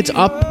don't know if it's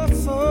up.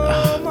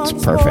 It's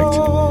perfect.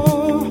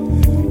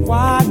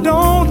 Why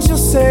don't you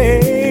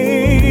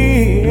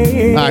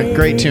say? All right,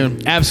 great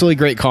tune. Absolutely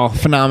great call.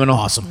 Phenomenal.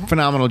 Awesome.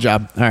 Phenomenal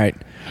job. All right.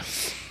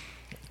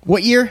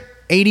 What year?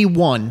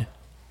 81.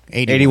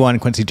 81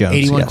 Quincy Jones.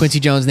 81 yes. Quincy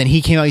Jones. Then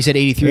he came out, you said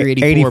 83 or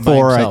 84 by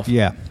himself.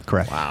 yeah,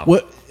 correct. Wow.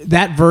 What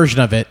that version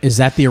of it is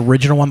that the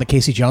original one that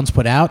Casey Jones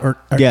put out, or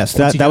Yes,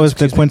 Quincy that Jones, was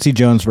the excuse me? Quincy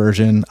Jones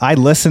version. I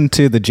listened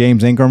to the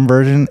James Ingram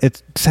version.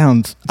 It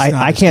sounds not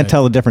I as can't good.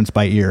 tell the difference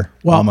by ear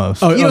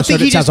almost. Oh, You don't so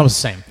think it he sounds just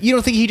almost the same. You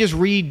don't think he just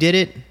redid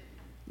it?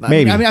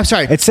 Maybe. I mean, I'm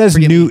sorry. It says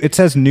Forgive new. me. It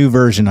says new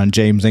version on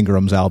James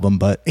Ingram's album,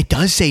 but It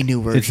does say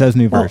new version. it says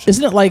new Well, version.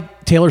 isn't it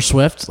like Taylor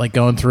Swift, like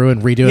going through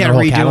and redoing her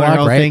whole redoing catalog, our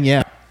whole right? thing.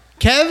 Yeah.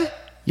 Kev,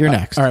 you're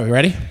next. All right, we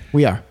ready?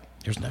 We are.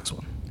 Here's the next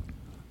one.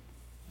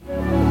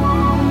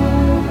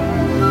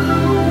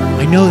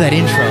 I know that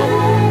intro.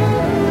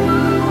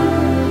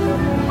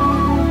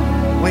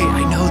 Wait,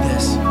 I know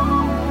this.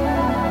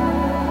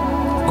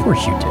 Of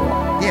course you do.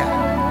 Yeah.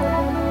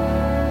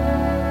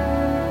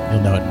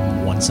 You'll know it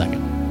in 1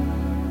 second.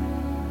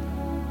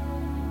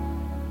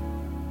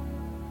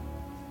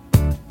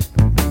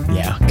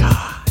 Yeah.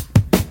 God.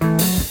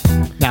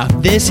 Now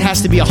this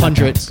has to be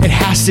 100. It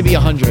has to be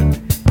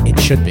 100. It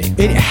should be.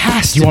 It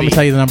has to. Do you want me be. to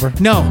tell you the number?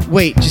 No.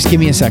 Wait. Just give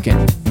me a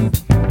second.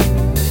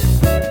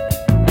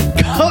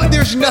 Oh,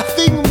 there's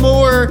nothing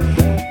more.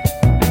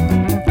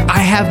 I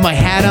have my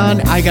hat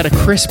on. I got a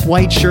crisp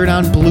white shirt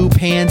on, blue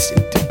pants,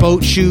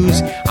 boat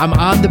shoes. I'm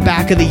on the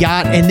back of the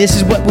yacht, and this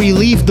is what we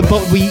leave the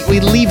boat. We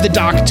leave the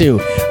dock to.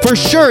 For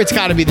sure, it's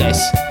got to be this.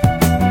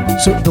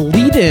 So the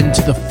lead-in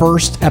to the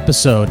first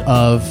episode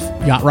of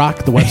Yacht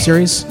Rock, the web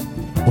series,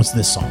 was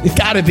this song. It's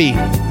got to be.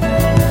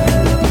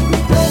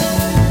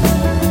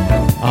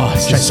 Oh,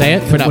 Should I say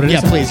it? What it Yeah,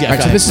 is? please. Yeah. All right,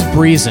 go so ahead. this is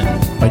Breezin'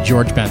 by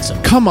George Benson.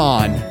 Come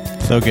on.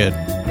 So good.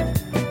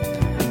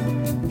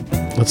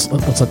 Let's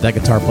let that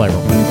guitar play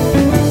real quick.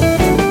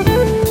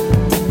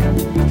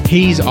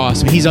 He's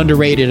awesome. He's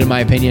underrated, in my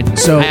opinion.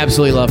 So I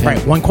absolutely love him. All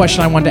right, one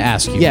question I wanted to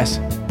ask you. Yes.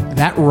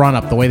 That run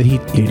up, the way that he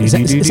is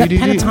that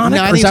pentatonic?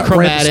 No, I or is think it's that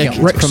right at the chromatic.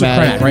 scale? It's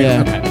chromatic, right?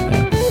 yeah. Okay.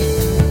 Yeah.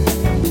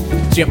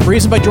 So you have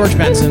Breezin' by George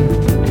Benson.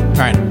 All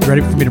right, you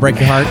ready for me to break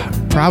your heart?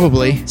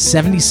 Probably.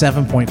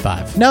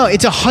 77.5. No,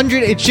 it's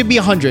 100. It should be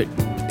 100.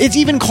 It's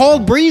even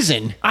called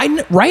Breezin'.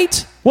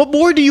 Right? What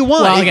more do you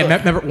want? Well, again,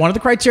 remember, one of the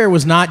criteria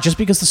was not just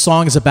because the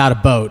song is about a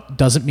boat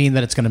doesn't mean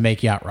that it's going to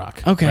make yacht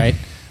rock. Okay. Right?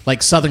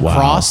 Like Southern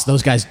Cross,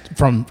 those guys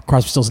from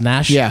Crosby, Stills and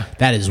Nash. Yeah.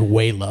 That is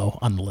way low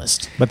on the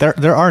list. But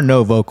there are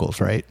no vocals,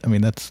 right? I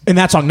mean, that's In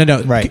that song,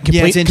 no. Right. Complete,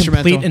 Yeah, it's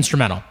instrumental. Complete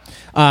instrumental.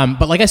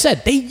 But like I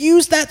said, they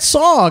used that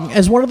song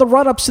as one of the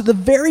run-ups to the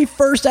very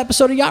first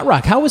episode of Yacht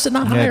Rock. How is it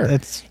not higher?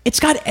 it's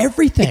got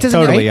everything. It doesn't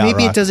Totally have, yacht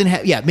maybe rock. it doesn't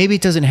have. Yeah, maybe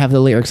it doesn't have the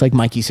lyrics like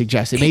Mikey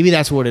suggested. Maybe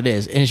that's what it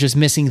is, and it's just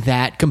missing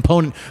that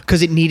component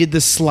because it needed the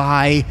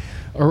sly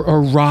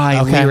or rye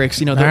Okay. lyrics.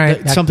 You know, All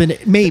right. something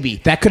maybe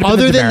That could have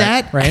Other been the than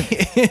demerit, that,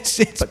 right? it's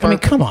I mean,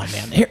 come on,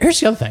 man. Here's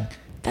the other thing.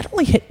 That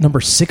only hit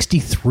number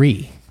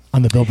 63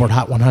 on the Billboard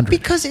Hot 100.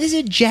 because is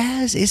it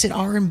jazz? Is it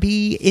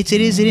R&B? Is it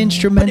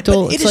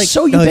instrumental? But it It's is like,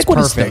 so no, it's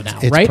ubiquitous though perfect. now,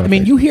 It's right? I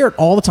mean, perfect. you hear it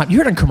all the time. You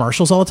hear it in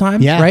commercials all the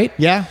time, Yeah. right?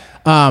 Yeah.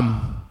 All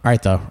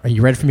right, though. Are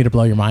you ready for me to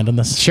blow your mind on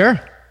this? Sure.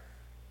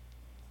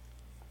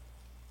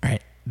 All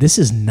right. This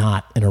is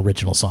not an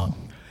original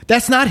song.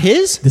 That's not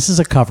his. This is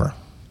a cover.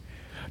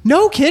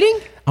 No kidding.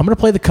 I'm going to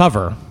play the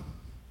cover.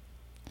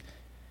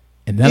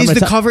 And then I'm Is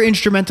gonna the cover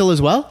instrumental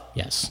as well?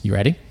 Yes. You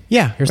ready?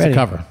 Yeah. Here's ready. the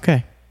cover.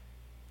 Okay.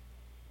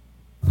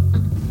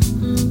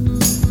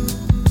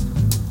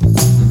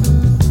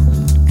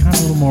 Kind of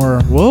a little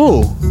more.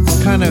 Whoa.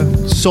 Kind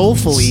of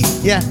soulfully.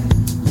 Yeah.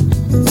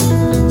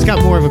 It's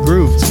got more of a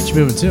groove. Get you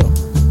moving too.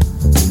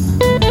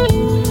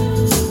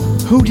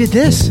 Who did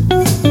this?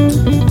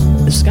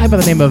 This guy by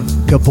the name of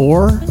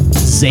Gabor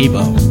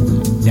Szabo.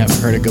 Never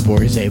heard of Gabor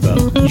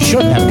Szabo. You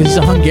shouldn't have because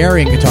he's a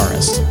Hungarian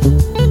guitarist.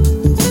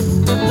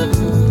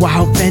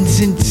 Wow,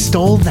 Benson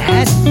stole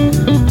that?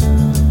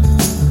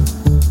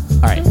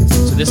 All right.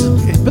 So this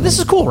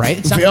is cool, right?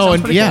 It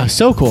sounds pretty cool.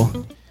 so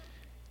cool.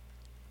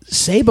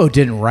 Szabo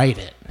didn't write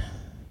it.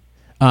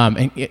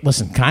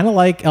 Listen, kind of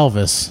like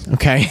Elvis,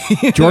 Okay.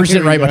 George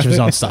didn't write much of his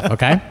own stuff.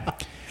 Okay.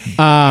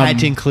 I had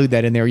to include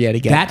that in there yet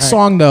again. That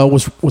song though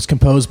was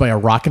composed by a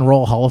rock and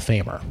roll Hall of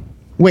Famer.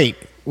 Wait.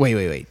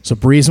 So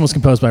Breezin' was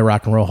composed by a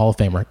rock and roll Hall of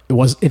Famer.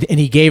 And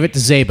he gave it to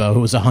Szabo,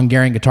 who was a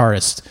Hungarian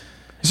guitarist.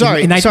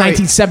 Sorry, In sorry.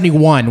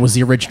 1971 was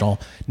the original.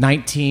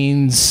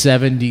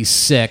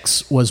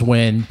 1976 was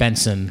when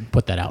Benson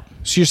put that out.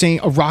 So you're saying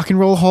a rock and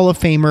roll Hall of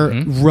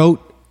Famer wrote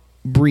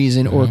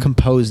Breezin' or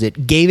composed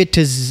it, gave it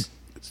to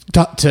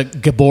To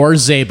Gabor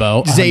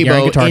Szabo, a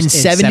Hungarian Szabo guitarist in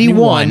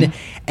 71,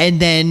 and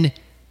then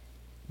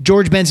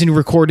George Benson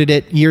recorded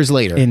it years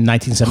later. in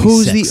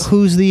 1976.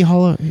 Who's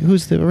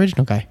the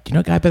original guy? Do you know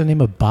a guy by the name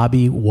of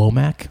Bobby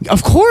Womack?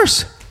 Of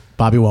course.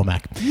 Bobby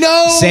Womack.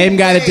 No Same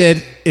guy that way.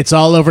 did It's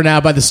All Over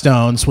Now by the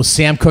Stones was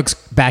Sam Cooke's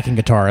backing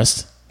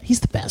guitarist. He's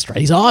the best, right?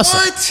 He's awesome.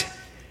 What?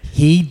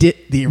 He did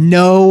the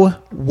No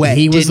way.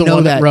 He was Didn't the know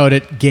one that wrote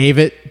it, gave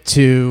it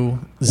to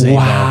Szabo.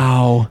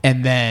 Wow.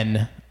 And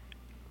then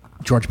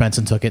George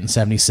Benson took it in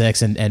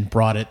 76 and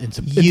brought it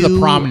into the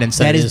prominence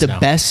that that it is is the now.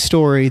 best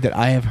story that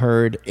I have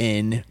heard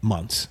in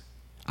months.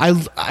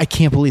 I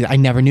can't believe it. I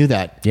never knew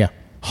that. Yeah.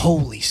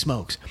 Holy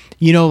smokes.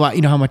 You know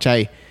how much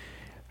I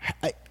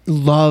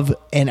love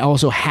and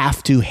also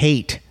have to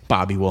hate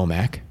Bobby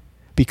Womack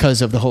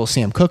because of the whole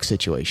Sam Cooke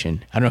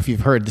situation. I don't know if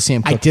you've heard the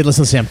Sam Cooke. I did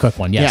listen to the Sam Cooke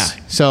one, yes.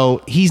 Yeah.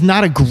 So he's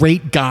not a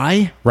great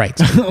guy. Right.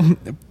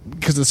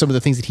 Because of some of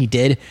the things that he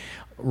did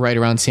right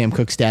around Sam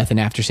Cooke's death and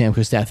after Sam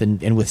Cooke's death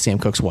and with Sam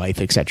Cooke's wife,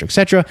 et cetera, et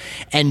cetera.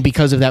 And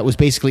because of that was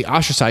basically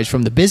ostracized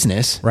from the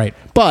business. Right.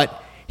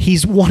 But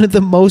he's one of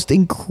the most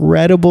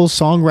incredible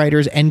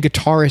songwriters and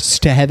guitarists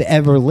to have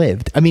ever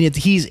lived. I mean,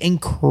 he's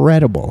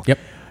incredible. Yep.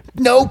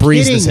 No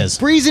Breezin' kidding. is his.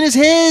 Breezin' is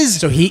his.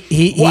 So he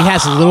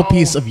has a little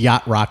piece of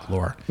yacht rock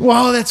lore.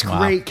 Wow, that's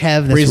great,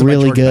 Kev. That's Breezin' by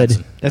really George good.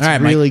 Benson. That's All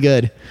right, Mike. really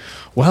good.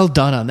 Well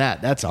done on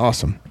that. That's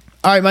awesome.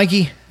 All right,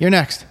 Mikey, you're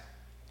next.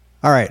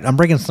 all right. I'm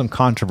bringing some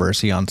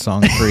controversy on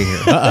song 3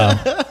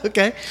 here.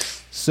 Okay.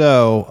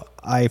 So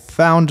I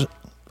found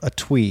a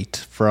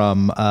tweet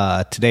from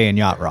Today in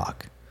Yacht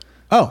Rock.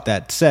 Oh.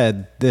 That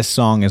said this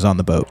song is on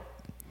the boat,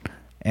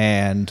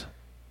 and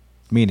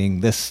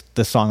meaning this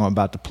song I'm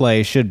about to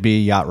play should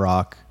be Yacht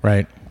Rock.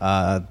 Right.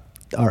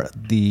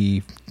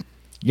 The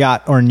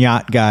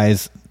yacht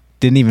guys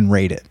didn't even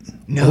rate it.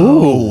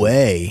 No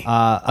way.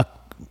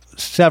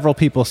 Several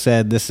people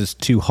said this is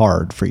too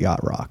hard for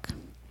Yacht Rock.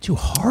 Too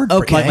hard?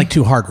 Okay. Like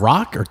too hard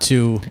rock or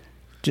too...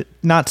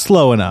 Not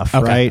slow enough,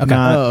 Okay, right? okay.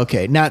 Not,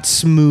 okay. Not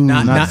smooth.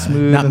 not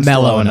smooth, not and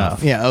mellow slow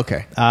enough. Yeah,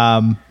 okay.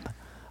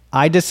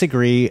 I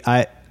disagree.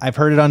 I've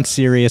heard it on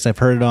Sirius. I've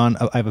heard it on.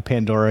 I have a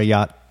Pandora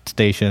yacht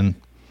station.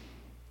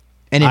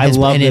 And it I has,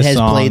 love and it this has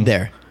song. played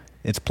there.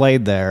 It's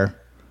played there.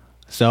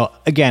 So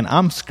again,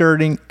 I'm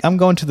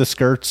going to the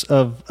skirts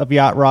of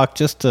Yacht Rock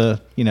just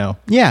to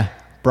Yeah.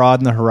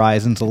 broaden the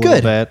horizons a little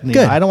Good, bit.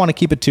 good. I don't want to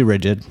keep it too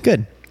rigid.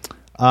 Good.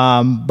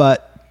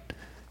 But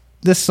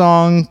this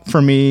song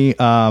for me,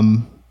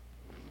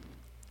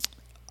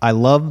 I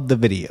love the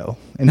video.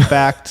 In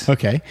fact,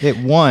 Okay. it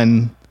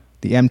won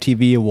the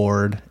MTV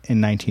Award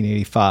in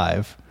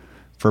 1985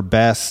 for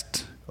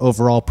best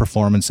overall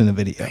performance in a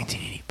video.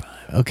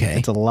 1985. Okay.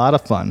 It's a lot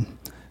of fun.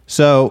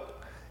 So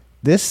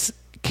this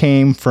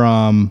came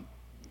from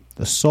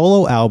the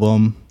solo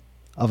album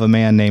of a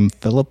man named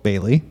Philip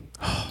Bailey.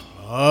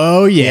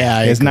 Oh,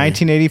 yeah. His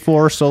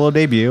 1984 solo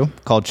debut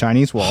called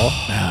Chinese Wall.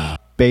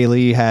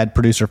 Bailey had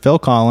producer Phil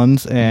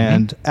Collins,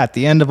 and at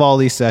the end of all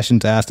these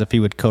sessions asked if he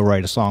would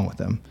co-write a song with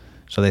him.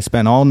 So they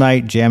spent all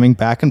night jamming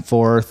back and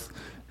forth,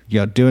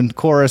 doing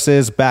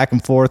choruses, back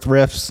and forth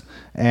riffs,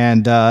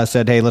 and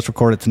said, hey, let's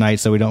record it tonight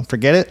so we don't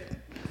forget it.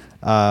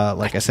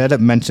 Like I said,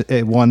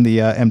 it won the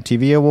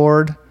MTV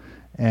award.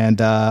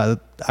 And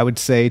I would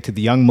say to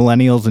the young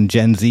millennials and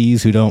Gen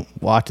Zs who don't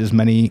watch as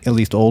many, at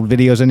least old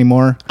videos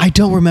anymore. I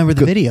don't remember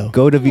the video.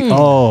 Go to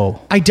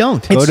I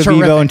don't. Go It's to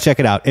terrific. Vivo and check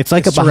it out. It's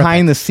like It's a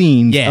behind the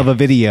scenes of a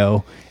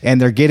video, and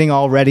they're getting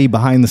already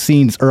behind the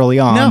scenes early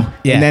on. No.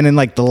 Yeah. And then in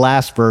like the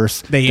last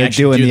verse, they're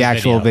actually doing do the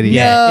actual video.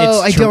 Yeah, No,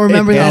 I don't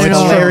remember that at It's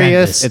all.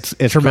 hilarious. It's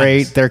Tremendous.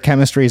 great. Their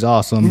chemistry is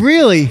awesome.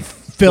 Really?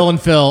 Phil and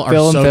Phil are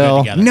Phil and so Phil.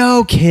 good together.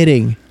 No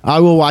kidding. I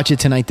will watch it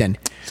tonight then.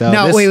 So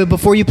now, this- wait,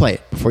 before you play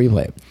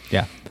it.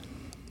 Yeah.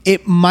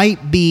 It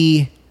might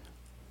be,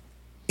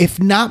 if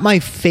not my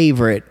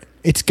favorite,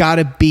 it's got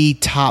to be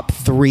top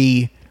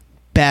 3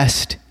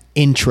 best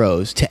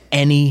intros to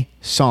any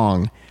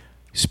song,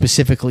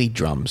 specifically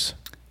drums.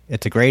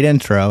 It's a great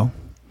intro.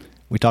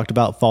 We talked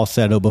about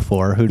falsetto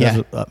before. Who does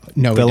Yeah. it?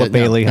 No, Philip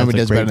Bailey has nobody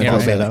a does great better than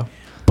Philip falsetto. Bailey.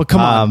 But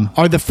come on,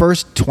 are the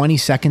first 20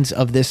 seconds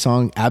of this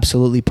song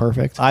absolutely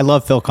perfect? I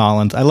love Phil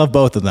Collins. I love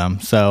both of them.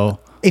 So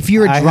If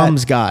you're a I had-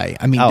 drums guy,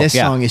 I mean, Oh, this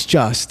yeah. song is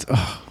just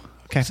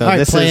okay. So All right,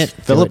 this play is it.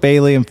 Philip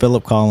Bailey and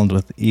Philip Collins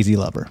with Easy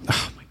Lover.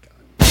 Oh my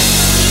god!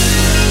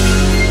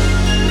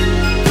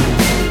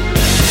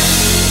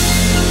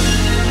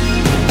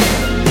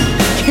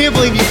 Can't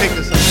believe you picked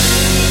this up.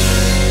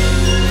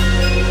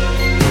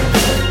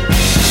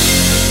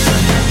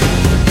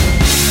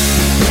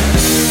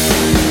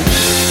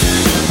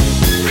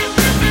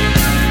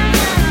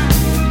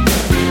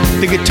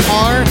 The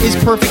guitar is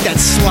perfect. That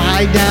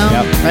slide down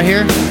Yep. right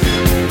here.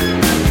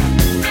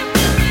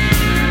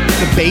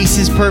 The bass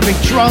is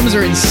perfect. Drums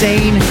are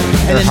insane.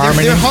 And then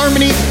harmony. their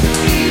harmony.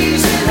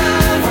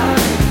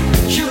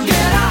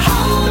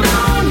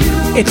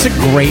 It's a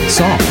great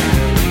song.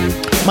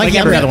 Mikey,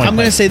 every other one I'm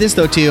going to plays. say this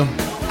though to you.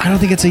 I don't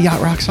think it's a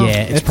Yacht Rock song.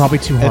 Yeah, it's probably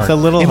too hard. It's a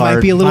little It hard.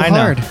 might be a little I know.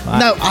 hard.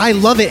 No, I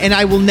love it, and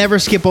I will never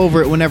skip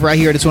over it whenever I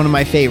hear it. It's one of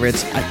my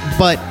favorites.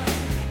 But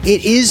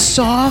it is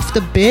soft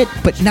a bit,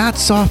 but not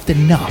soft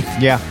enough.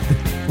 Yeah.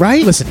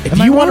 Right? Listen, if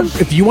Am I you wrong?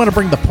 want to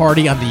bring the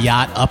party on the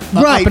yacht up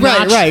Right, a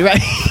right, notch,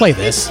 right. play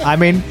this. I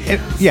mean,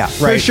 yeah,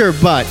 For right. sure,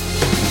 but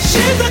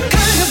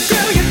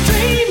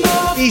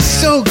he's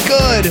so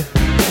good.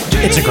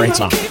 It's a great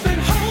song.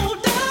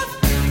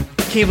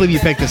 Can't believe you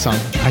picked this song.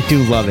 I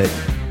do love it.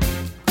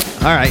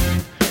 All right.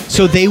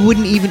 So they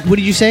wouldn't even. What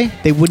did you say?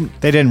 They wouldn't.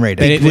 They didn't rate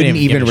it. They didn't wouldn't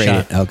even even give it a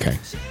rate shot. it. Okay.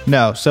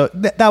 No, so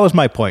that was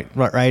my point,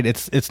 right?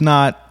 It's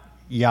not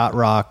Yacht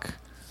Rock.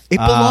 It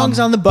belongs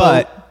on the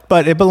boat.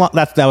 But it belongs.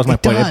 That was my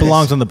It point. does. It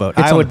belongs on the boat.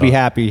 It's I on would the be boat.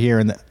 happy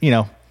hearing that.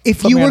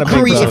 If put you me were on a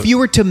big boat. if you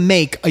were to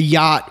make a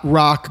Yacht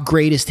Rock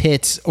greatest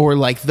hits or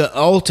like the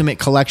ultimate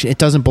collection, it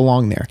doesn't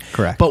belong there.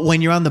 Correct. But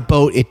when you're on the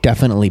boat, it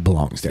definitely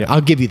belongs there. Yeah.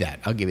 I'll give you that.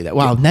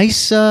 Wow,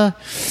 nice.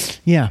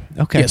 Yeah.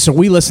 Okay. Yeah, so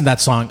we listened to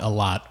that song a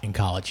lot in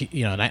college.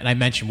 And I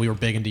mentioned we were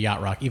big into Yacht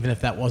Rock, even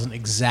if that wasn't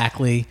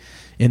exactly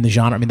in the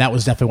genre. I mean, that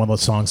was definitely one of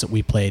those songs that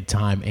we played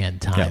time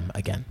and time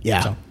again.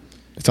 Yeah. So,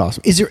 It's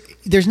awesome.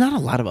 There's not a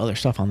lot of other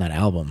stuff on that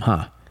album,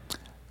 huh?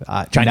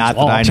 Chinese not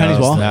Wall. that I know. Chinese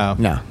Wall?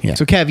 No. Yeah.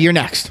 So Kev, you're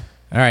next.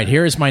 all right,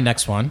 here is my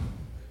next one.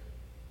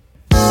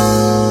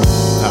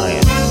 Oh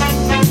yeah.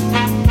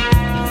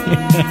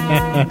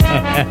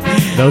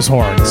 Those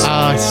horns.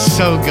 Oh, it's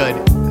so good.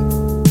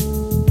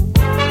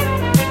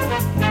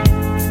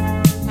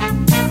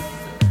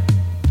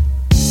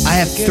 I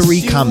have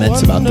 3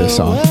 comments about this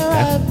song.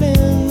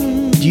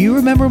 Do you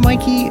remember,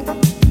 Mikey,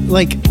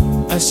 like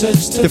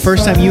the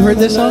first time you heard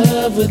this song?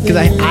 Because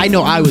I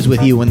know I was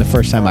with you when the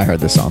first time I heard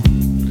this song.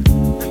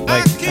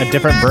 Like a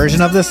different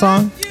version of this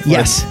song?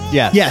 Yes.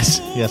 Yes.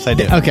 Yes, I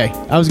do. Okay.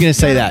 I was going to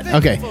say that.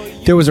 Okay.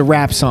 There was a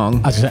rap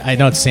song. I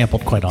know it's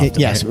sampled quite often.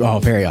 Yes. right? Oh,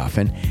 very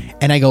often.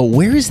 And I go,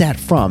 where is that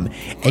from?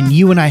 And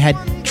you and I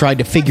had tried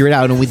to figure it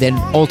out, and we then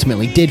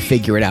ultimately did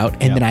figure it out.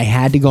 And then I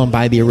had to go and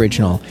buy the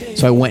original.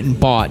 So I went and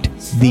bought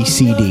the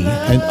CD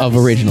of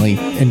originally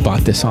and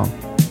bought this song.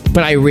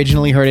 But I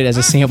originally heard it as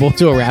a sample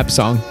to a rap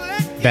song.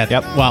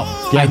 Well,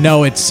 I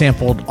know it's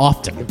sampled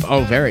often.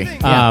 Oh, very.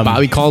 Yeah,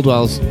 Bobby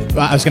Caldwell's.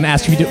 I was going to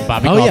ask you if you do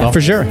Bobby Oh Caldwell. yeah,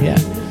 for sure. Yeah.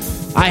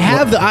 I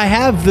have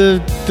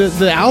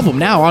the album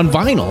now on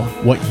vinyl.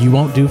 What You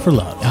Won't Do for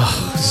Love.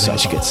 Oh,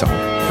 such a good song.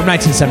 From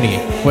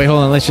 1978. Wait,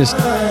 hold on. Let's just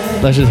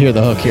hear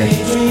the hook here.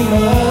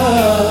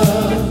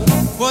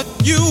 What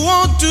you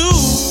won't do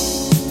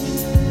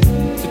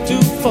to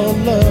do for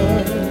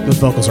love. Those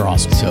vocals are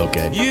awesome. So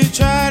good. You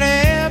tried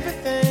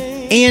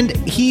everything. And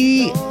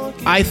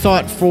I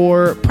thought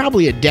for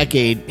probably a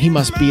decade, he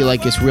must be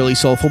like this really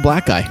soulful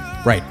black guy.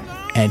 Right.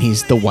 And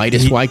he's the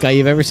whitest white guy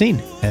you've ever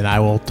seen. And I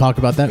will talk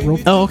about that real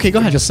Oh, okay. Go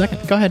ahead. just a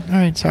second. Go ahead. All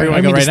right. Sorry. You I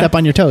wanna didn't go mean to right step now?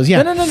 on your toes.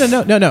 Yeah.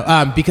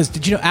 No. Because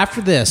did you know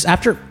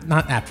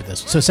not after this?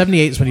 So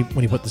 78 is when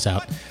he put this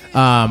out.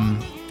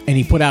 And and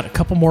he put out a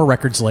couple more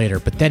records later.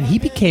 But then he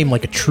became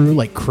like a true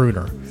like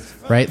crooner,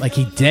 right? Like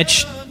he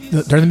ditched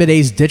during the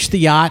mid-80s, ditched the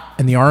yacht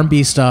and the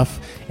R&B stuff,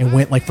 and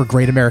went like for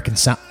Great American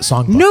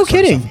Songbook. No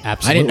kidding.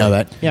 Absolutely, I didn't know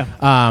that.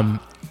 Yeah.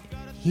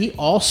 He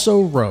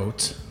also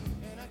wrote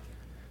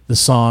the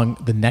song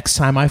 "The Next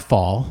Time I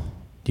Fall."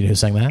 Do you know who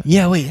sang that?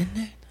 Yeah, wait. Isn't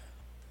it?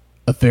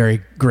 A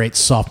very great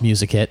soft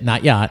music hit,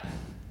 not yacht.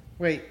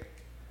 Wait.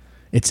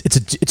 It's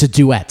a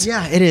duet.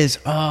 Yeah, it is.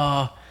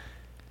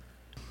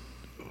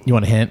 You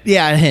want a hint?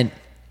 Yeah, a hint.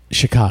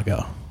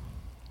 Chicago.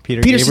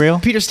 Peter Gabriel?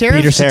 Peter Cetera?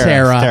 Peter Cetera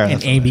Cetera, and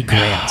that's Amy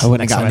Grant. I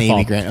wouldn't have Next Time gotten I Fall.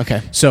 Amy Grant.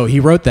 Okay. So he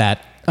wrote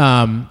that.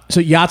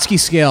 So Yachtski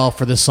scale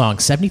for this song,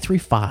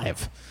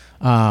 73.5.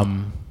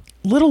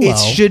 Little low. It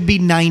should be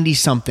 90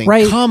 something.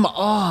 Right. Come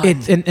on.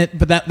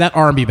 But that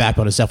R&B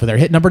backbone is definitely there.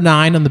 Hit number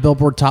 9 on the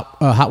Billboard Top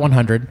Hot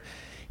 100.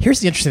 Here's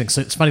the interesting thing.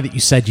 So it's funny that you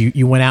said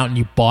you went out and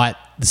you bought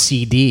the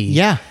CD.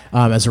 Yeah.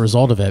 As a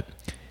result of it.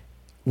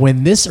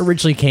 When this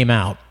originally came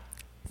out,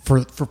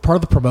 for part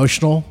of the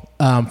promotional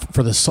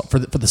for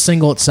the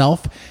single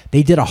itself,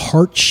 they did a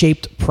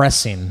heart-shaped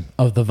pressing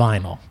of the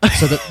vinyl.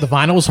 So the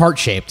vinyl was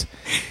heart-shaped,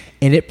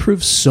 and it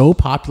proved so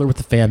popular with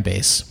the fan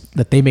base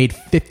that they made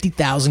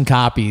 50,000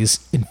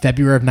 copies in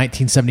February of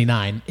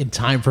 1979 in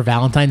time for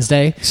Valentine's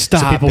Day. So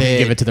Stop people it. could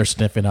give it to their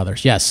significant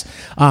others. Yes.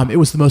 It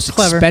was the most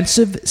Clever.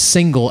 expensive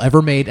single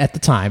ever made at the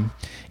time.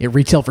 It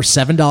retailed for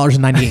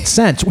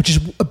 $7.98, which is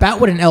about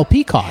what an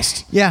LP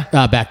cost. Yeah.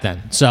 Back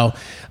then. So,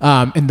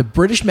 and the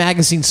British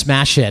magazine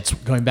Smash Hits,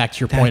 going back to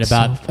your point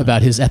That's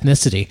about his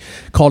ethnicity,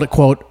 called it,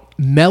 quote,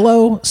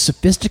 mellow,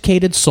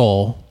 sophisticated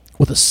soul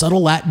with a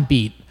subtle Latin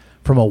beat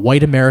from a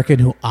white American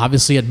who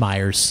obviously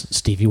admires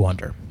Stevie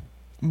Wonder.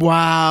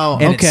 Wow.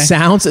 And okay. it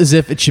sounds as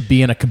if it should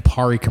be in a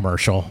Campari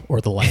commercial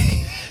or the like.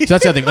 So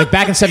that's the other thing. Like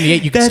back in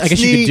 '78, you That's could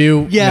neat.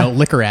 do Yeah.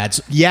 liquor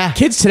ads. Yeah.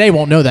 Kids today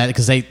won't know that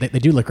because they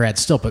do liquor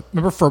ads still. But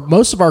remember, for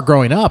most of our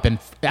growing up, and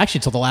actually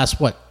until the last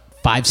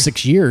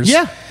 5-6 years,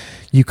 Yeah.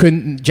 you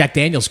couldn't. Jack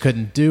Daniels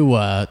couldn't do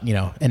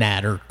an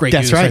ad or Grey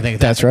That's Goose or right. anything like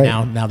that. That's But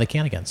right. Now they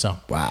can again. So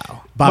Wow.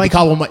 Bobby Mike-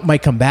 Caldwell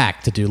might come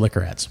back to do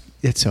liquor ads.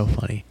 It's so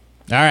funny.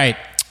 All right,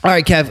 All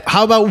right, Kev.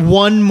 How about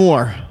one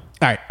more?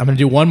 all right. I'm going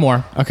to do one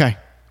more. Okay.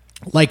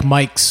 Like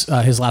Mike's,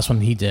 his last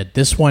one he did.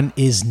 This one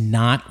is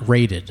not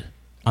rated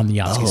on the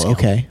Yachtski scale.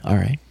 Okay. All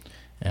right.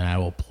 And I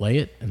will play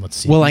it, and let's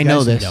see. Will if you I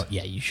know guys this?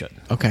 Yeah, you should.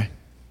 Okay.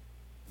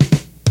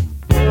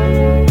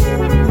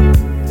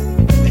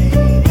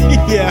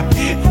 Yeah.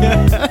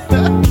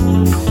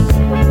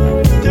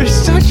 They're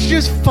such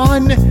just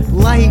fun,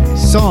 light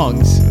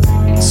songs.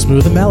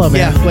 Smooth and mellow,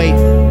 man. Yeah, wait.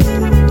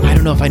 I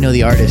don't know if I know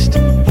the artist.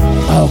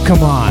 Oh,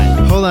 come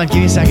on. Hold on, give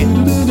me a second.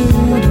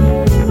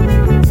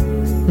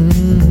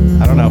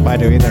 I don't know if I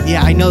do either.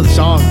 Yeah, I know the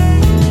song.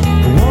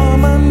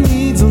 Woman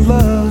needs a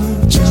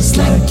love just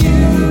like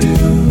you do.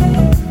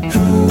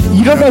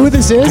 You don't know who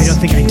this I is? don't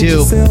think I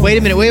do. Wait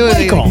a minute. Wait.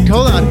 Michael.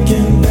 Hold on.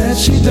 Thinking that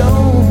she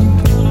don't.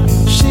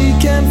 She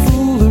can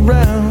fool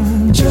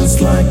around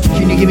just like you.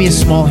 Can you give me a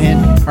small hint?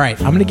 All right,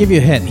 I'm going to give you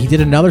a hint. He did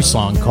another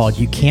song called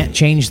You Can't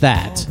Change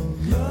That.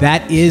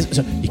 That is,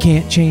 so You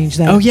Can't Change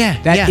That. Oh,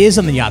 yeah, That yeah. is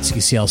on the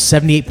Yachtski scale,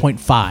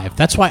 78.5.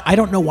 That's why, I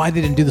don't know why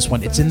they didn't do this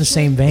one. It's in the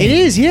same vein. It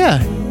is,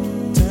 yeah.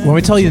 Want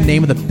me to tell you the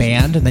name of the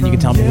band, and then you can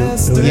tell me who it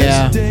is?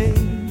 Yeah.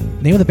 The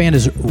name of the band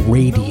is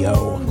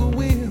Radio.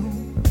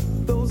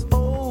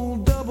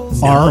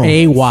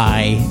 RAYDIO.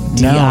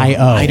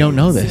 I don't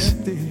know this.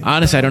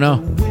 Honestly, I don't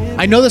know.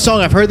 I know the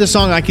song. I've heard the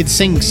song. I could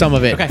sing some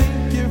of it. Okay.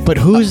 But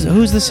who's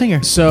the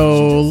singer?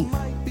 So,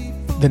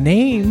 the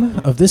name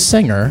of this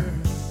singer,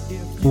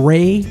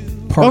 Ray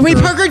Parker. Oh, Ray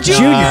Parker Jr.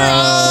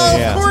 Oh,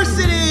 yeah. of course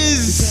it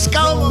is.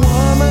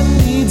 Woman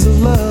needs a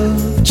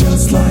love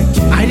just like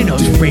you. I didn't know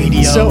it was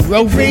Radio. So-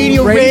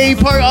 Radio, Ray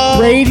Parker.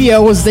 Oh.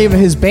 Radio was the name of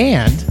his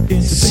band.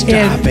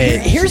 Stop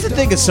it. Here's the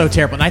thing that's so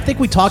terrible, and I think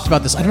we talked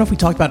about this. I don't know if we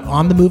talked about it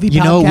on the movie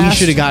You know, we podcast.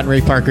 should have gotten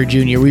Ray Parker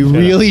Jr. We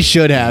really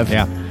should have.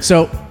 Yeah.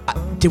 So,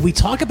 did we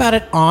talk about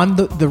it on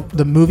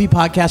the movie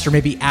podcast, or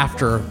maybe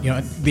after,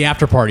 the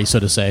after party, so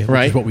to say, which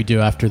Right. is what we do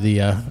after the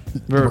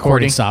recording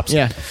recording. stops.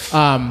 Yeah.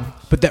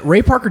 But that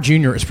Ray Parker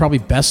Jr. is probably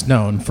best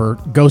known for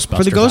Ghostbusters,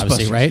 For the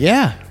obviously, Ghostbusters, right?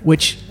 yeah.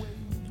 Which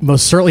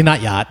most certainly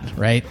not Yacht,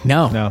 right?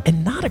 No.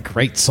 And not a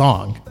great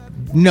song.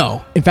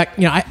 No. In fact,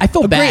 I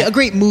feel bad. A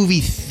great movie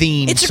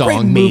theme It's a song,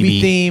 great movie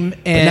maybe, theme,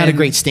 but not a and-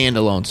 great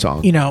standalone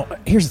song.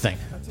 Here's the thing.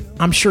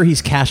 I'm sure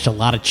he's cashed a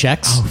lot of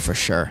checks Oh, for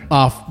sure.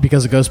 off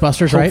because of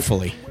Ghostbusters, right?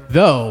 Hopefully.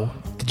 Though,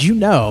 did you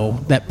know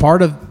that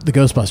part of the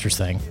Ghostbusters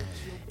thing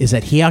is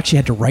that he actually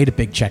had to write a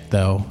big check,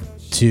 though,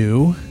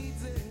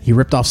 he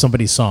ripped off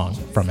somebody's song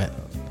from it.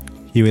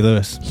 Huey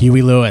Lewis.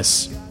 Huey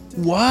Lewis.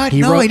 What?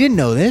 He No, wrote- I didn't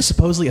know this.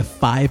 Supposedly a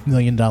 $5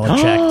 million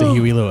check to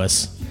Huey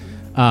Lewis.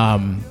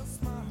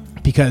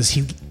 Because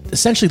he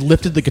essentially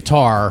lifted the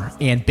guitar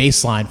and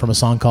bass line from a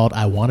song called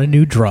I Want a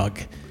New Drug.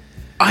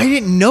 I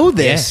didn't know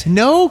this. Yeah.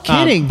 No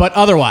kidding. But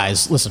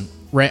otherwise, listen,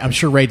 Ray, I'm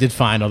sure Ray did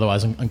fine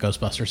otherwise on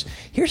Ghostbusters.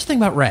 Here's the thing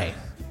about Ray.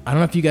 I don't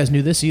know if you guys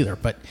knew this either,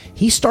 but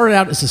he started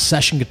out as a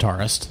session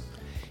guitarist.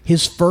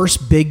 His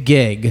first big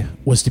gig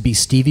was to be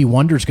Stevie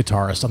Wonder's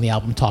guitarist on the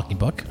album Talking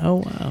Book. Oh,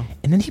 wow.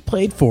 And then he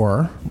played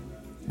for,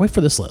 wait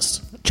for this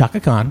list, Chaka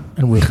Khan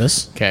and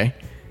Rufus, Okay.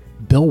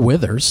 Bill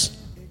Withers,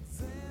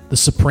 the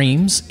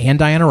Supremes, and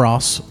Diana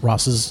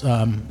Ross's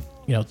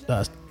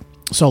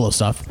solo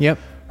stuff. Yep.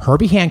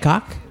 Herbie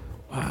Hancock.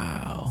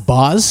 Wow.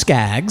 Boz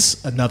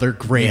Scaggs, another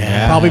great,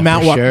 Yeah, probably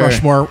Mount for sure.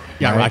 Rushmore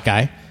yacht Right. rock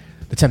guy.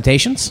 The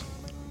Temptations,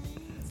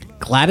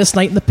 Gladys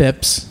Knight and the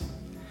Pips,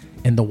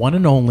 and the one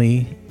and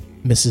only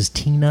Mrs.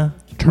 Tina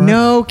Turner.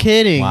 No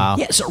kidding. Wow.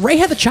 Yeah, so Ray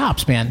had the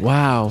chops, man.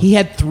 Wow. He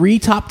had 3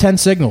 top 10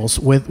 singles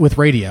with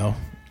radio,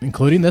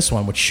 including this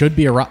one, which should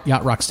be a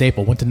yacht rock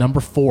staple. Went to number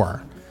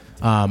 4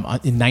 in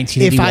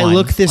 1981. If I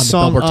look this on the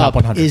song Billboard Top up,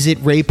 100. is it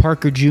Ray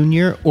Parker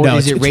Jr. or No,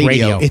 is it it's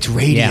radio? It's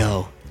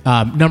radio.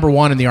 Yeah. Number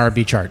 1 in the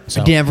R&B chart.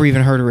 So. I never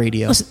even heard of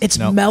radio. Listen, it's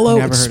mellow,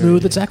 never it's heard of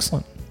smooth, it. it's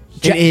excellent.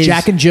 It is.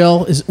 Jack and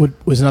Jill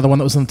was another one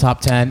that was in the top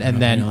 10, and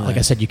then, like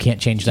I said, you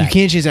can't change that. You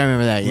can't change that. I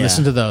remember that. Yeah.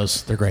 Listen to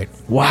those; they're great.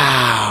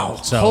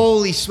 Wow. So-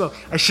 Holy smoke.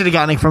 I should have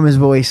gotten it from his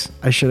voice.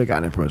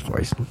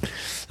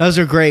 Those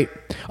are great.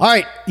 All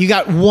right. You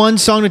got one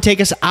song to take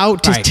us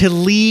out Right. to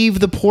leave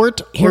the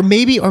port, or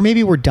maybe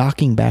we're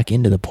docking back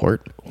into the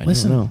port. I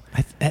Listen, don't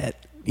know.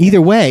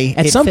 Either way,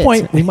 at it some fits.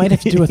 point we might have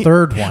to do a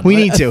third one. We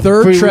need to. A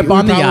third We trip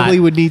on the yacht. probably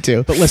would need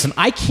to. But listen,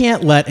 I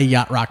can't let a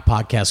Yacht Rock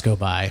podcast go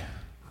by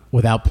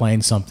without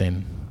playing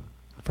something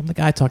from the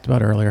guy I talked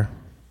about earlier,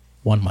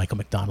 one Michael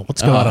McDonald.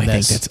 Let's go out on I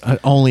this. think that's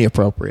only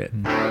appropriate.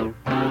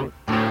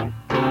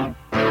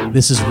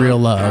 This is Real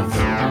Love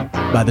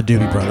by the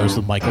Doobie Brothers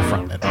with Michael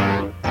Frontman.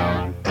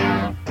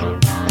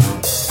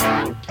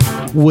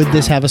 Would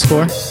this have a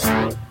score?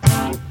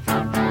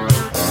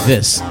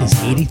 This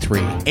is 83.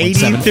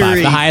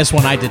 83. The highest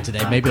one I did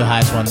today. Maybe the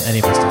highest one any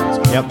of us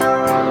did. Yep.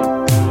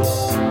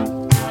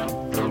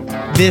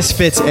 This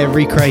fits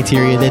every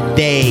criteria that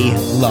they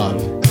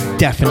love.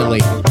 Definitely.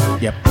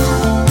 Yep.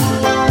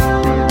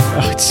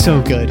 Oh, it's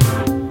so good.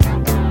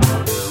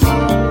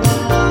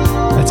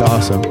 That's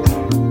awesome.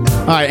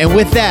 All right, and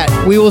with that,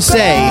 we will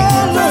say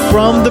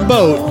from the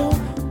boat,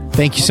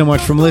 thank you so much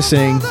for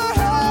listening.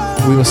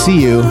 We will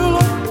see you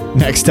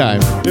next time.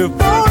 If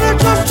only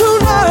just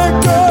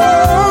tonight,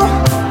 girl,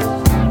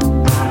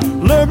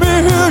 let me